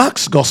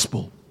 Mark's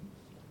Gospel,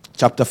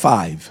 chapter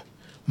 5.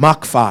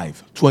 Mark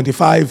 5,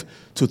 25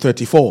 to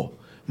 34.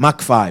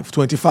 Mark 5,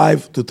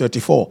 25 to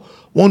 34.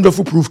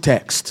 Wonderful proof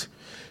text.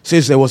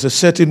 Says there was a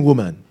certain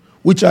woman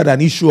which had an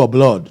issue of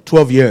blood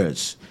 12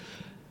 years.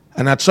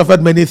 And had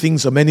suffered many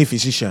things of many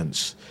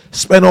physicians.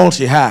 Spent all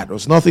she had,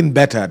 was nothing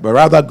bettered, but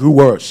rather grew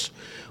worse.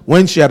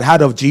 When she had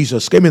heard of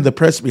Jesus, came in the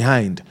press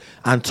behind,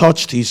 and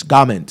touched his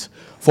garment.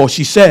 For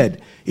she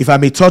said, if I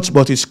may touch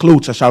but his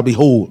clothes, I shall be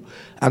whole.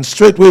 And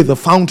straightway the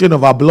fountain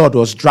of her blood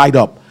was dried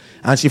up,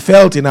 and she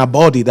felt in her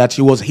body that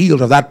she was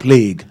healed of that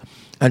plague.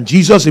 And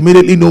Jesus,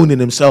 immediately knowing in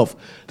himself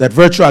that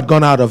virtue had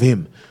gone out of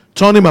him,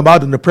 turned him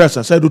about in the press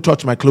and said, who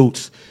touched my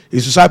clothes?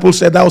 His disciples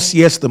said, thou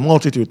seest the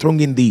multitude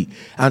thronging thee,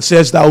 and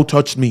says, thou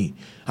touched me.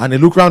 And he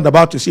looked round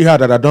about to see her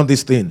that had done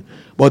this thing.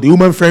 But the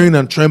woman, fearing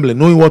and trembling,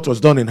 knowing what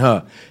was done in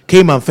her,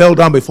 came and fell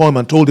down before him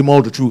and told him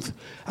all the truth.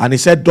 And he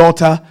said,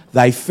 daughter,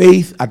 thy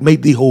faith hath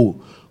made thee whole.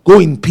 Go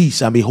in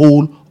peace and be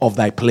whole of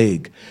thy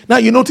plague. Now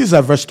you notice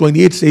that verse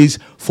 28 says,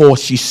 for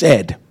she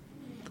said,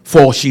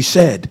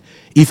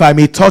 if I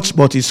may touch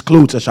but his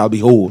clothes, I shall be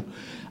whole.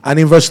 And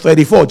in verse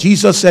 34,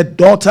 Jesus said,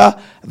 daughter,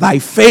 thy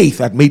faith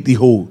hath made thee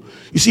whole.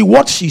 You see,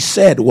 what she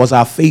said was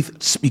her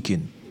faith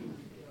speaking.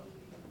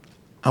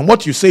 And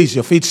what you say is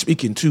your faith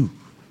speaking too.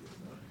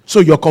 So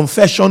your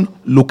confession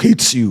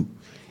locates you.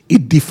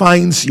 It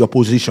defines your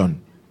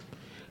position.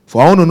 If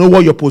I want to know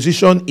what your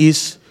position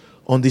is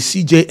on the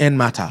CJN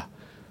matter,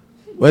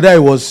 whether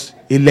it was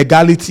a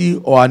legality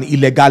or an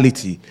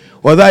illegality,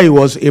 whether it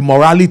was a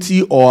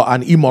morality or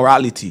an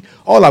immorality,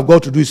 all I've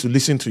got to do is to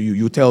listen to you.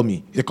 You tell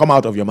me. It come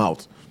out of your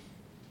mouth.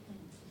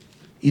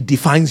 It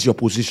defines your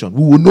position.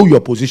 We will know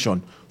your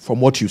position from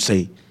what you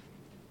say.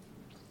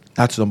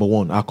 That's number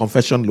one. Our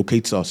confession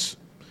locates us.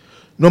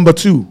 Number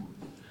two,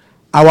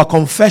 our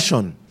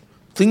confession,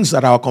 things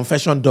that our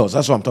confession does.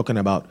 That's what I'm talking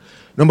about.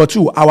 Number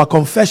two, our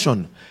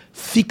confession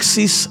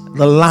fixes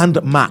the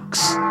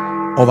landmarks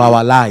of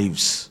our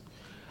lives.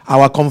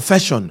 Our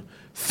confession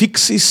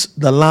fixes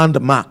the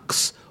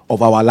landmarks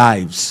of our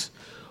lives.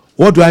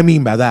 What do I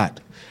mean by that?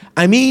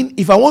 I mean,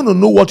 if I want to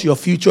know what your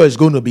future is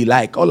going to be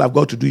like, all I've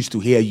got to do is to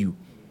hear you.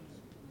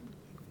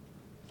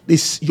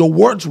 Your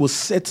words will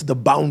set the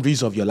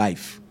boundaries of your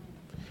life.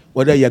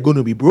 Whether you're going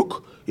to be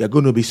broke, you're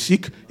going to be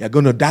sick, you're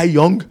going to die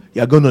young,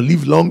 you're going to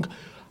live long.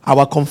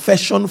 Our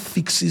confession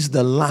fixes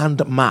the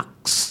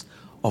landmarks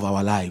of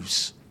our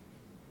lives.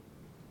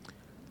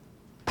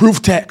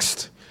 Proof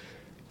text.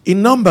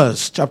 In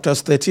Numbers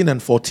chapters 13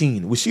 and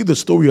 14, we see the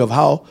story of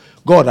how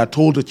God had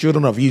told the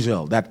children of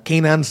Israel that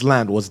Canaan's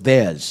land was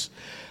theirs.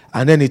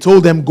 And then he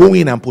told them, go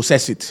in and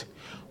possess it.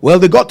 Well,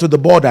 they got to the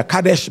border,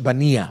 Kadesh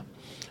Barnea.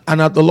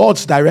 And at the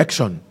Lord's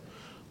direction,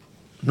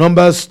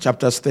 Numbers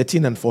chapters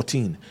 13 and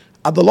 14,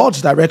 at the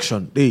Lord's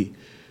direction,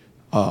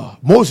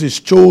 Moses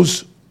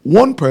chose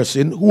one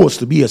person who was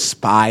to be a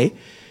spy,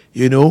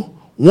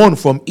 one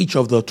from each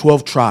of the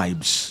 12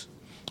 tribes,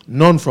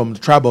 none from the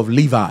tribe of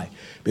Levi,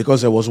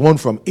 because there was one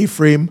from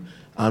Ephraim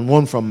and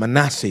one from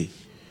Manasseh.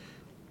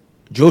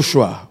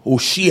 Joshua,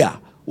 Hoshea,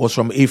 was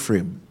from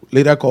Ephraim,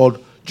 later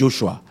called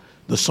Joshua,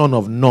 the son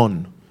of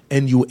Nun,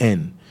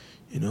 N-U-N.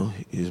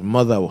 His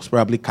mother was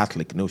probably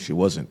Catholic. No, she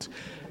wasn't.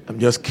 I'm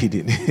just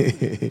kidding.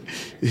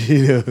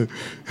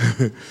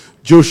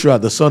 Joshua,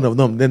 the son of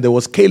Nun. Then there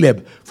was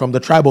Caleb from the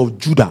tribe of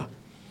Judah.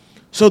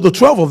 So the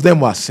 12 of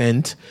them were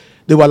sent.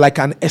 They were like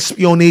an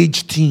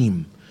espionage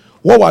team.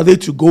 What were they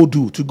to go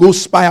do? To go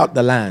spy out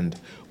the land.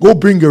 Go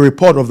bring a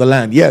report of the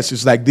land. Yes,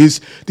 it's like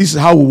this. This is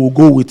how we will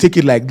go. We take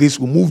it like this.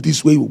 We'll move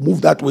this way. We'll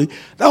move that way.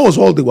 That was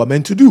all they were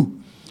meant to do.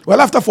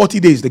 Well, after 40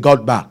 days, they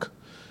got back.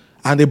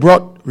 And they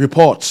brought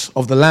reports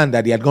of the land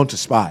that they had gone to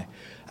spy.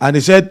 And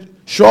they said,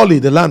 surely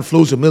the land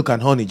flows with milk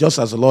and honey, just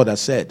as the Lord has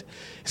said.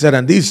 He said,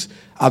 and these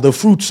are the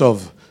fruits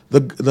of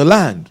the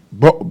land.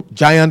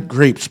 Giant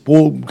grapes,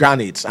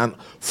 pomegranates, and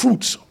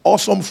fruits,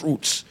 awesome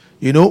fruits.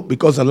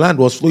 Because the land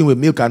was flowing with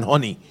milk and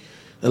honey.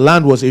 The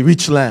land was a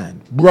rich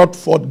land, brought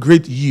forth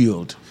great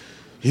yield.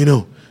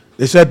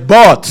 They said,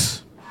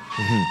 but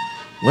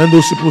when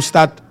those people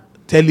start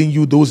telling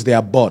you those they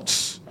are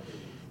buts,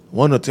 I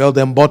want to tell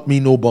them, but me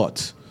no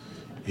but.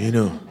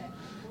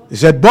 They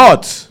said,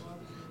 but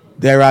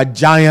there are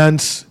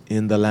giants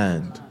in the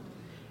land.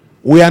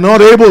 We are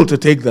not able to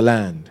take the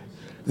land.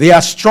 They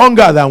are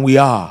stronger than we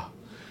are.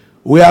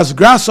 We are as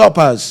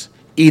grasshoppers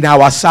in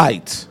our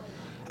sight,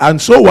 and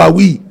so are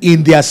we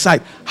in their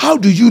sight. How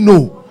do you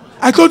know?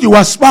 I thought you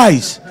were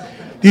spies.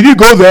 Did you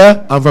go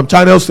there and from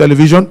Channels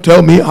Television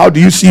tell me, how do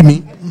you see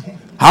me?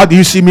 How do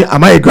you see me?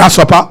 Am I a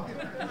grasshopper?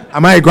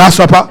 Am I a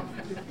grasshopper?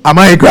 Am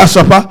I a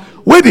grasshopper?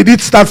 Where did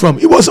it start from?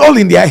 It was all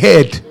in their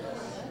head.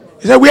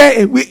 He said, we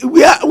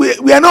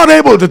are not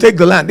able to take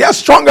the land. They are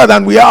stronger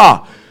than we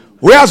are.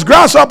 We are as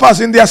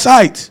grasshoppers in their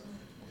sight.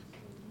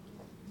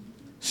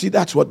 See,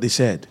 that's what they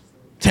said.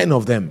 10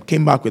 of them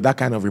came back with that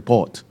kind of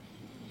report.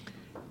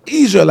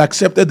 Israel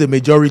accepted the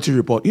majority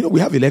report. We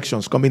have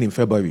elections coming in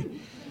February.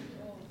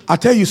 I'll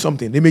tell you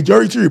something. The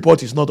majority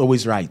report is not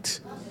always right.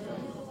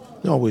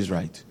 Not always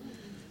right.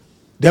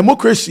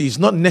 Democracy is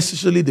not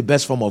necessarily the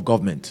best form of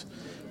government.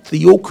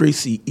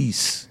 Theocracy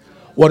is.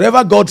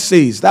 Whatever God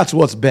says, that's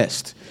what's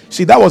best.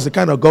 See, that was the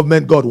kind of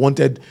government God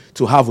wanted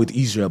to have with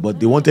Israel, but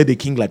they wanted a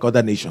king like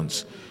other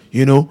nations.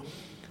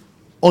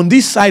 On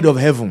this side of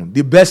heaven,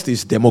 the best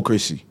is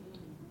democracy.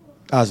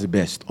 That's the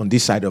best on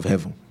this side of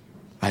heaven.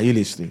 Are you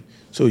listening?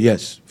 So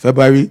yes,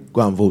 February,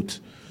 go and vote.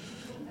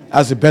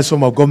 That's the best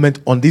form of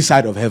government on this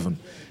side of heaven.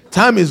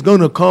 Time is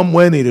going to come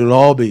when it will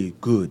all be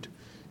good.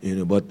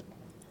 But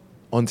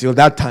until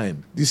that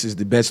time, this is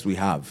the best we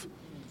have.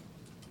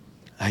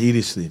 Are you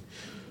listening?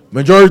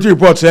 Majority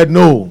report said,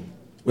 no,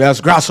 we are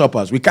as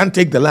grasshoppers. We can't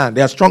take the land.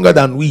 They are stronger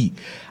than we.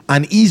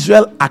 And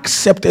Israel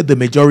accepted the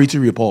majority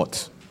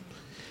report.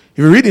 If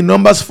you read in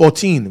Numbers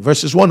 14,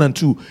 verses 1 and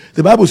 2,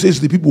 the Bible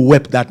says the people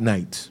wept that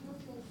night.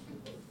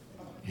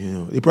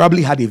 They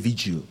probably had a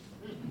vigil.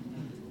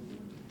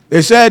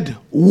 They said,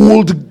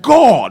 would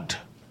God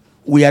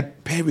we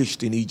had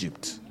perished in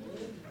Egypt?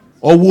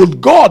 Or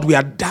would God we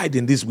had died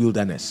in this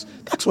wilderness?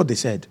 That's what they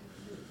said.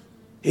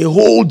 A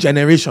whole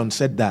generation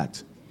said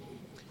that.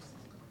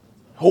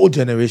 Whole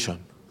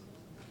generation.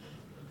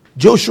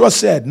 Joshua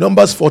said,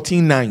 Numbers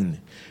 14:9,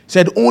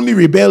 said, only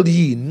rebel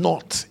ye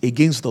not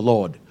against the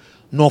Lord,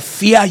 nor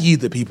fear ye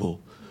the people,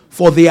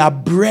 for they are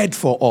bread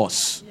for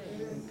us.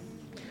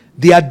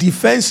 Their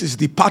defense is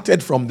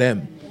departed from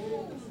them.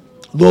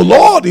 The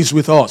Lord is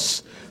with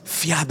us.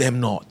 Fear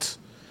them not.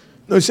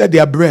 No, he said they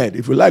are bread.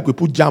 If you like, we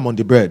put jam on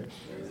the bread.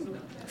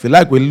 If you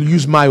like, we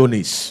use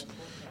mayonnaise.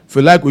 If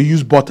you like, we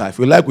use butter. If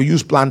you like, we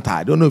use plantain.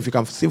 I don't know if you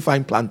can still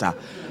find plantain.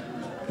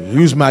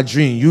 Use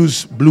margarine.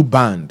 Use Blue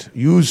Band.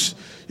 Use,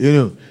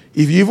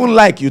 if you even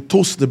like, you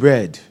toast the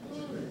bread.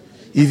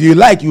 If you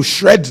like, you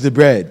shred the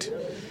bread.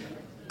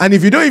 And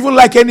if you don't even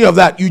like any of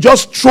that, you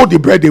just throw the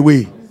bread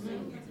away.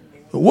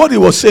 What he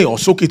was saying, or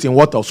soak it in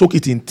water, or soak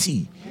it in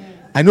tea.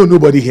 I know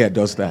nobody here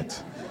does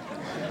that.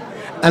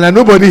 And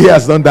nobody here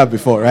has done that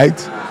before, right?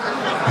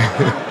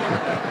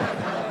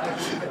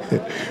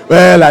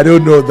 Well, I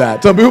don't know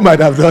that. Some people might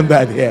have done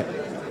that here.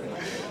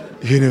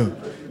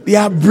 They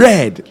are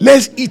bread.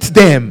 Let's eat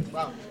them.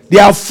 They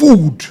are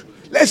food.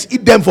 Let's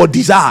eat them for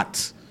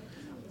dessert.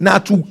 Now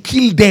to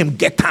kill them,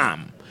 get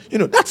them.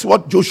 That's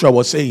what Joshua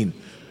was saying.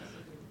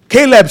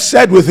 Caleb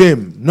said with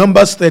him,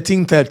 Numbers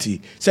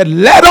 13:30, said,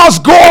 let us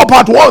go up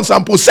at once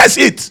and possess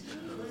it,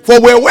 for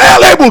we're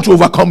well able to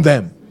overcome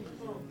them.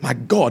 My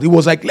God, he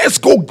was like, let's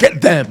go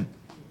get them.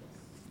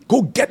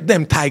 Go get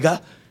them, tiger.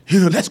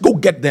 Let's go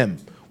get them.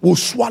 We'll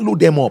swallow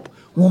them up.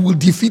 We will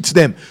defeat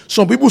them.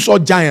 Some people saw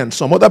giants.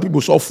 Some other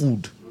people saw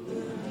food.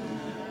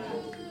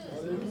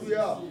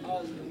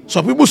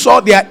 Some people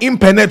saw they are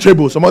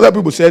impenetrable. Some other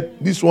people said,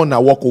 this one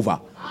now walk over.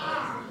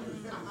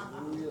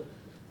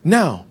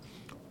 Now,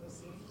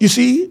 you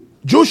see,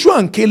 Joshua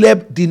and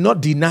Caleb did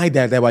not deny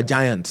that there were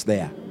giants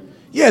there.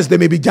 Yes, there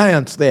may be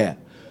giants there.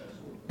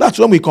 That's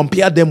when we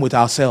compare them with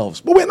ourselves.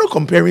 But we're not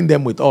comparing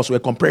them with us. We're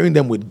comparing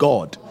them with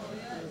God.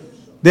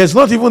 There's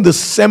not even the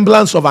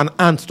semblance of an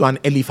ant to an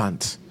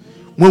elephant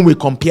when we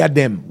compare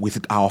them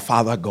with our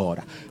Father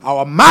God,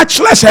 our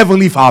matchless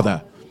Heavenly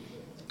Father.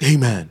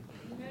 Amen.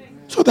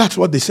 So that's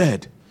what they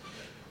said.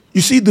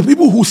 You see, the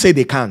people who say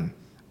they can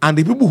and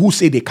the people who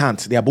say they can't,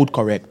 they are both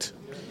correct.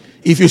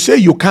 If you say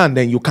you can,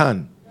 then you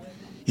can.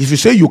 If you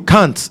say you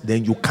can't,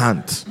 then you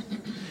can't.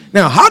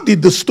 Now, how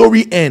did the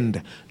story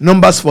end?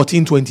 Numbers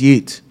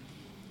 14:28.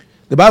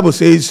 The Bible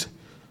says,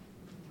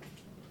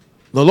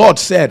 the Lord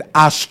said,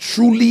 as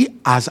truly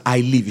as I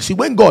live. You see,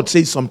 when God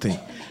says something,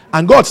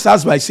 and God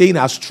starts by saying,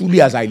 as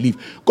truly as I live,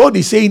 God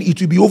is saying, it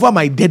will be over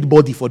my dead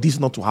body for this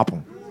not to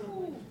happen.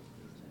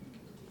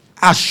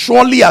 As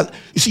surely as,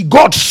 you see,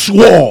 God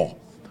swore.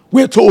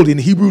 We're told in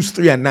Hebrews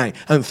 3:9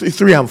 and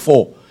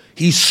 3:4,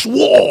 he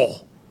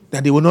swore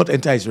that they will not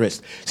enter his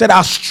rest. He said,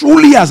 as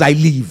truly as I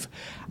live,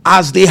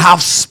 as they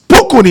have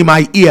spoken in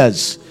my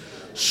ears,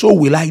 so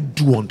will I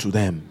do unto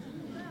them.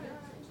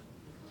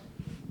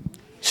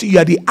 See, you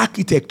are the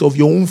architect of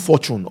your own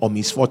fortune or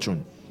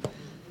misfortune.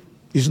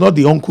 It's not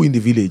the uncle in the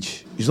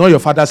village. It's not your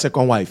father's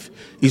second wife.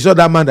 It's not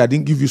that man that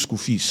didn't give you school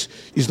fees.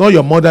 It's not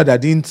your mother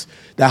that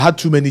had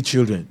too many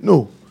children.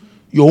 No.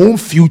 Your own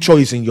future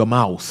is in your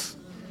mouth.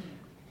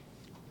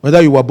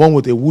 Whether you were born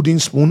with a wooden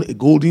spoon, a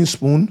golden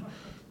spoon,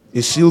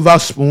 a silver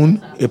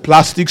spoon, a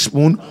plastic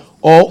spoon,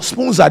 or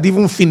spoons that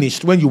even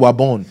finished when you were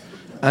born,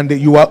 and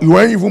you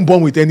weren't even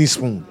born with any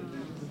spoon.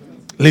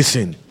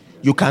 Listen,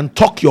 you can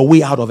talk your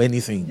way out of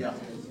anything.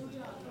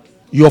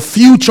 Your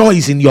future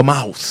is in your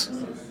mouth.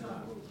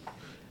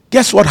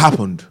 Guess what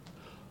happened?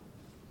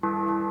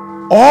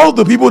 All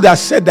the people that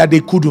said that they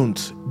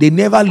couldn't, they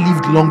never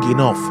lived long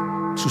enough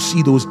to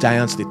see those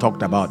giants they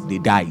talked about. They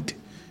died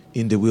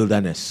in the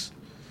wilderness.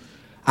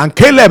 And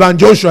Caleb and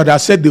Joshua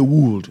that said they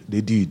would,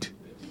 they did.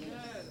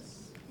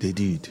 They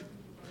did.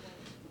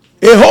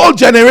 A whole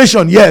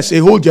generation, yes, a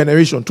whole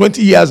generation,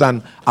 20 years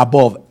and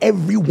above,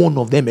 every one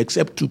of them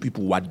except 2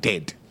 people were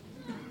dead.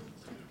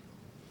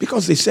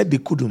 Because they said they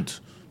couldn't.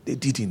 They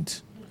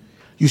didn't.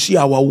 You see,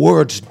 our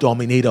words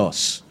dominate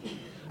us.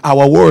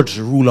 Our words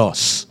rule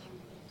us.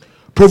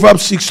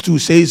 Proverbs 6:2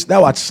 says,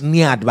 thou art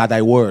snared by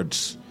thy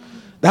words.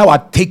 Thou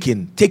art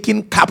taken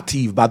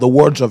captive by the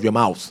words of your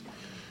mouth.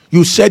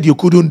 You said you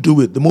couldn't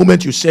do it. The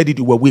moment you said it,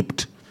 you were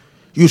whipped.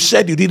 You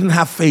said you didn't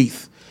have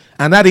faith.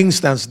 And that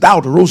instance,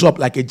 doubt rose up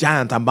like a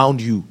giant and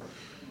bound you.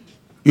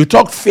 You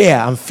talked fear,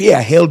 and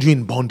fear held you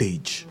in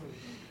bondage.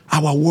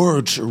 Our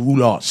words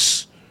rule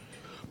us.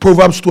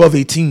 Proverbs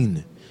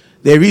 12:18.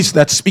 There is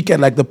that speaketh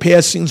like the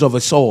piercings of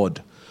a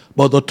sword,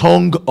 but the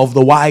tongue of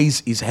the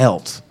wise is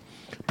health.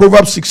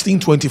 Proverbs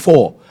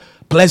 16:24.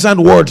 Pleasant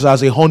words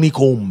as a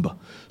honeycomb,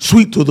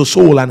 sweet to the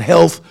soul and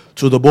health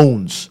to the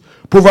bones.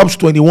 Proverbs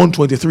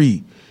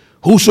 21:23.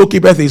 Whoso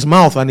keepeth his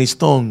mouth and his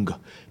tongue,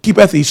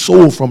 keepeth his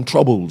soul from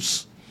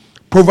troubles.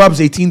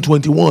 Proverbs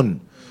 18:21.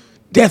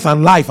 Death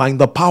and life are in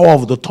the power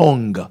of the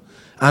tongue,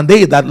 and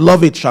they that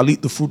love it shall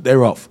eat the fruit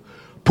thereof.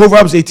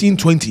 Proverbs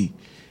 18:20.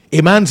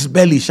 A man's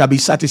belly shall be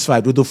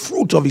satisfied with the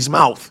fruit of his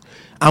mouth,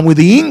 and with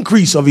the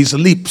increase of his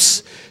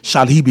lips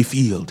shall he be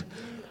filled.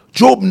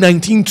 Job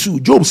 19:2.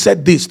 Job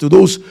said this to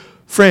those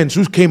friends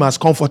who came as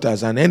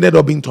comforters and ended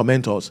up being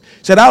tormentors.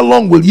 He said, how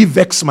long will ye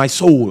vex my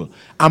soul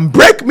and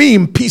break me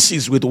in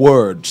pieces with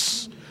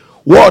words?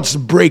 Words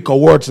break or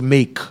words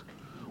make.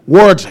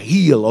 Words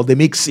heal or they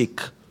make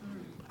sick.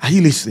 Are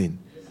you listening?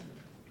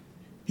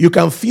 You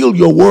can fill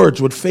your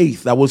words with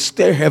faith that will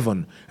stir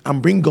heaven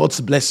and bring God's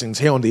blessings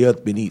here on the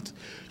earth beneath.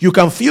 You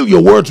can fill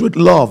your words with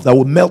love that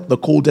will melt the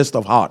coldest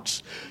of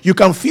hearts. You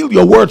can fill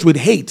your words with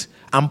hate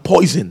and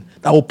poison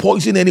that will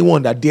poison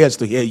anyone that dares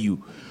to hear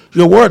you.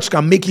 Your words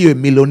can make you a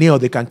millionaire or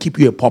they can keep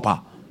you a pauper.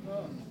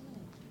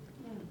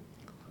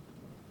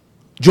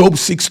 Job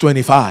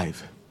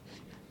 6:25.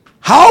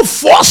 How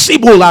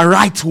forcible are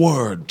right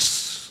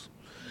words.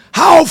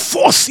 How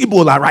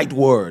forcible are right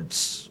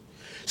words.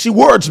 See,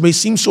 words may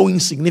seem so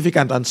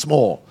insignificant and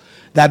small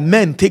that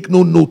men take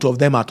no note of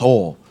them at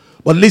all.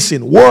 But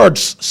listen,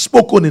 words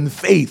spoken in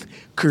faith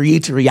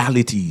create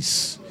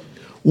realities.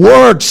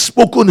 Words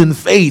spoken in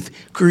faith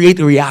create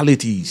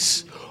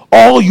realities.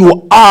 All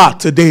you are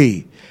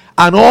today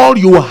and all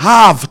you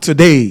have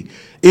today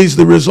is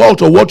the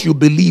result of what you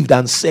believed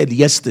and said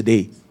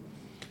yesterday.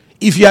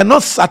 If you are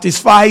not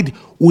satisfied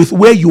with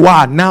where you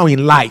are now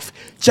in life,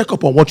 check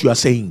up on what you are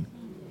saying.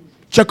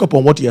 Check up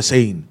on what you are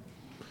saying.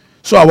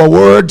 So our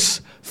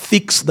words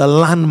fix the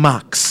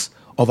landmarks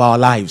of our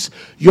lives.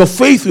 Your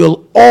faith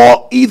will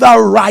all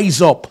either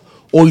rise up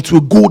or it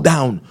will go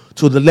down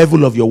to the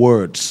level of your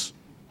words.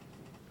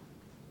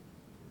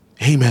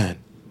 Amen.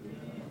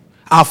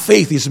 Our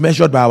faith is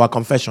measured by our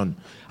confession.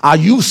 Our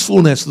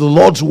usefulness to the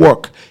Lord's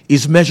work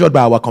is measured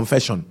by our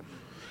confession.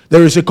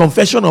 There is a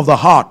confession of the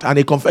heart and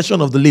a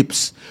confession of the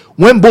lips.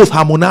 When both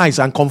harmonize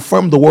and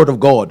confirm the word of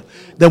God,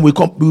 then we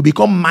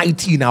become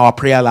mighty in our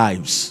prayer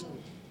lives.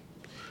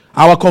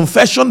 Our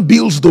confession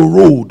builds the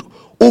road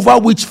over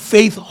which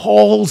faith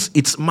hauls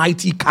its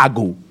mighty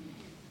cargo.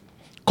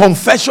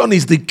 Confession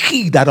is the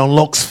key that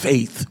unlocks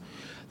faith.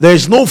 There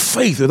is no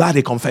faith without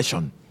a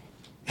confession.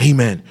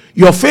 Amen.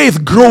 Your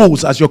faith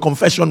grows as your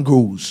confession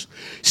grows.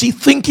 See,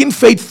 thinking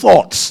faith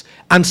thoughts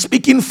and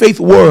speaking faith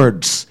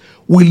words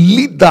will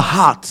lead the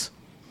heart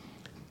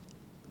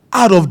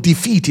out of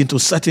defeat into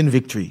certain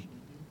victory.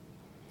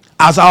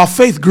 As our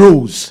faith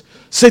grows,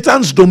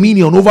 Satan's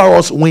dominion over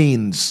us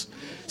wanes.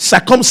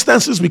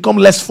 Circumstances become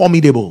less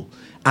formidable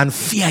and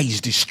fear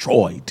is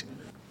destroyed.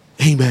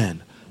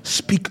 Amen.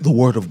 Speak the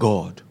word of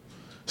God.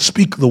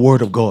 Speak the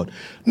word of God.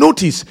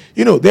 Notice,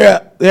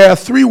 there are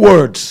 3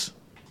 words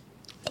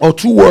or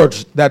 2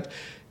 words that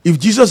if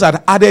Jesus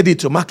had added it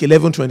to Mark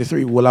 11:23,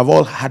 we will have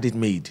all had it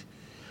made.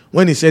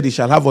 When he said he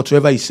shall have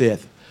whatsoever he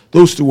saith,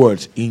 those 2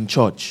 words, in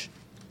church.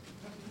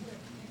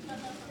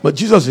 But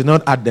Jesus did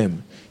not add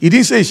them. He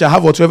didn't say he shall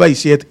have whatsoever he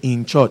saith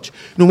in church.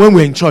 When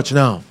we're in church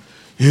now,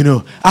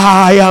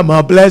 I am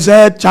a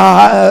blessed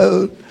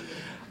child.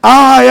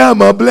 I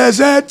am a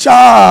blessed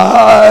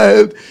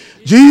child.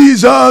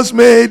 Jesus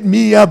made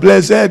me a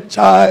blessed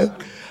child.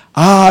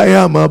 I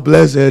am a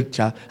blessed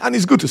child. And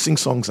it's good to sing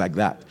songs like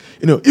that.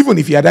 Even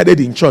if you had added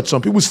in church,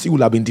 some people still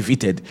would have been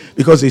defeated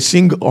because they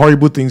sing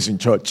horrible things in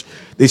church.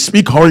 They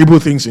speak horrible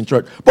things in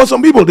church. But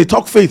some people, they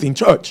talk faith in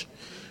church.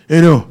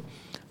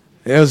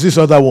 There's this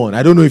other one.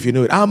 I don't know if you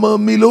know it. I'm a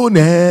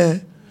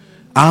millionaire.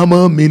 I'm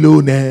a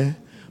millionaire.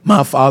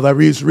 My father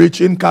is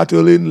rich in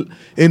cattle,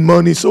 in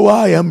money, so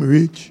I am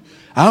rich.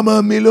 I'm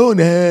a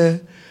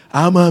millionaire.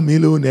 I'm a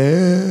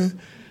millionaire.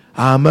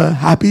 I'm a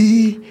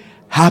happy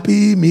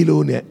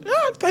millionaire.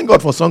 Thank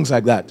God for songs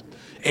like that.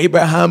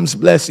 Abraham's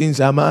blessings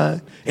are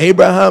mine.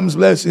 Abraham's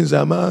blessings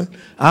are mine.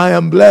 I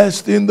am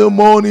blessed in the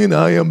morning.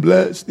 I am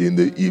blessed in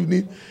the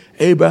evening.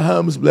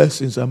 Abraham's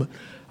blessings are mine.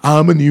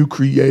 I'm a new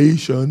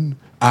creation.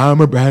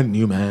 I'm a brand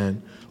new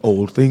man.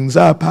 Old things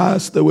are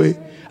passed away.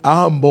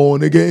 I'm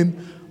born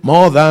again.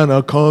 More than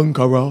a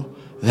conqueror.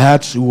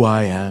 That's who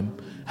I am.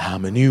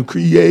 I'm a new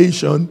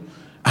creation.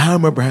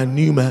 I'm a brand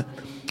new man.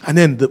 And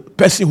then the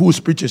person who's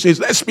preaching says,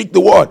 let's speak the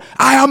word.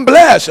 I am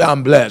blessed.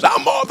 I'm blessed.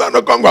 I'm more than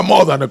a conqueror.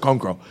 More than a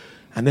conqueror.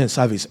 And then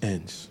service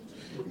ends.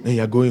 Then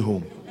you're going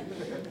home.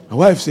 My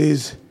wife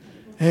says,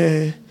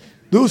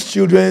 those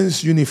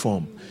children's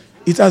uniform,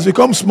 it has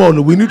become small.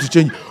 We need to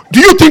change. Do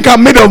you think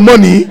I'm made of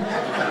money?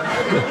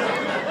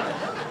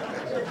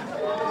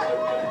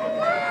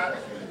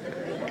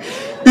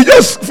 You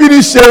just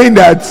finished saying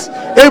that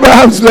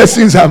Abraham's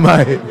blessings are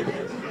mine.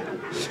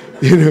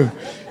 You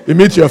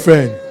meet your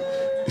friend.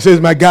 He says,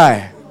 my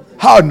guy,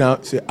 how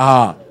now? Say,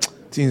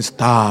 things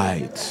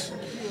tight.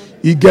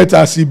 He get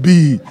as he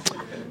be.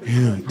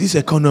 This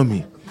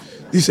economy.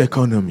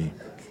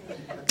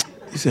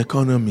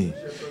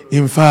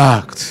 In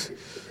fact,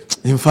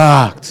 they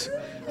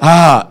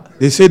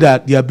say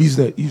that their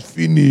business is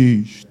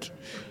finished.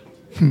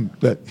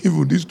 That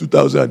even this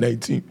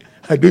 2019,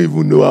 I don't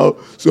even know how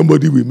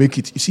somebody will make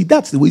it. You see,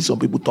 that's the way some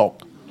people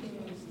talk.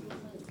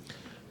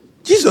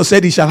 Jesus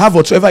said he shall have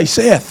whatsoever he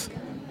saith.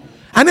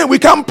 And then we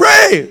can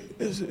pray.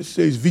 It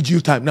says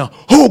vigil time now.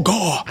 Oh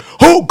God,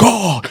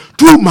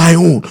 do my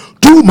own.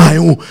 And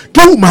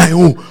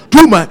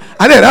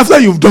then after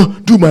you've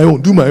done, do my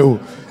own.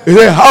 They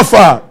say, how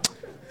far?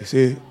 They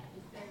say,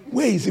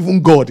 where is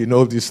even God in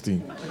all this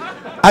thing?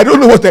 I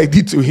don't know what I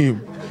did to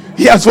him.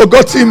 He has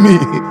forgotten me.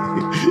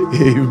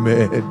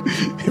 Amen.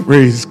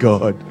 Praise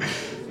God.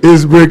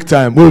 It's break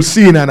time. We'll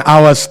see in an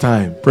hour's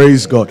time.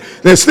 Praise God.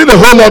 There's still a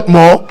whole lot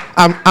more.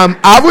 I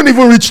haven't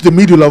even reached the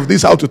middle of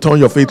this, how to turn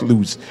your faith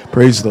loose.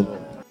 Praise the Lord.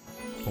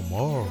 For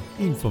more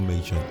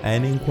information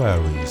and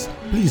inquiries,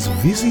 please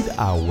visit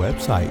our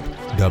website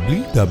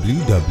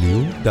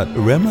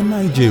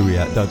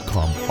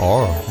www.remanigeria.com,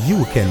 or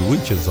you can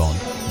reach us on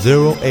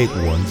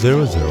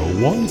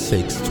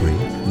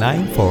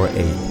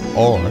 08100163948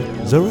 or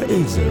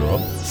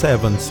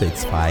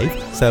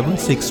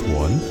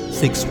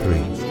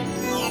 080-765-76163.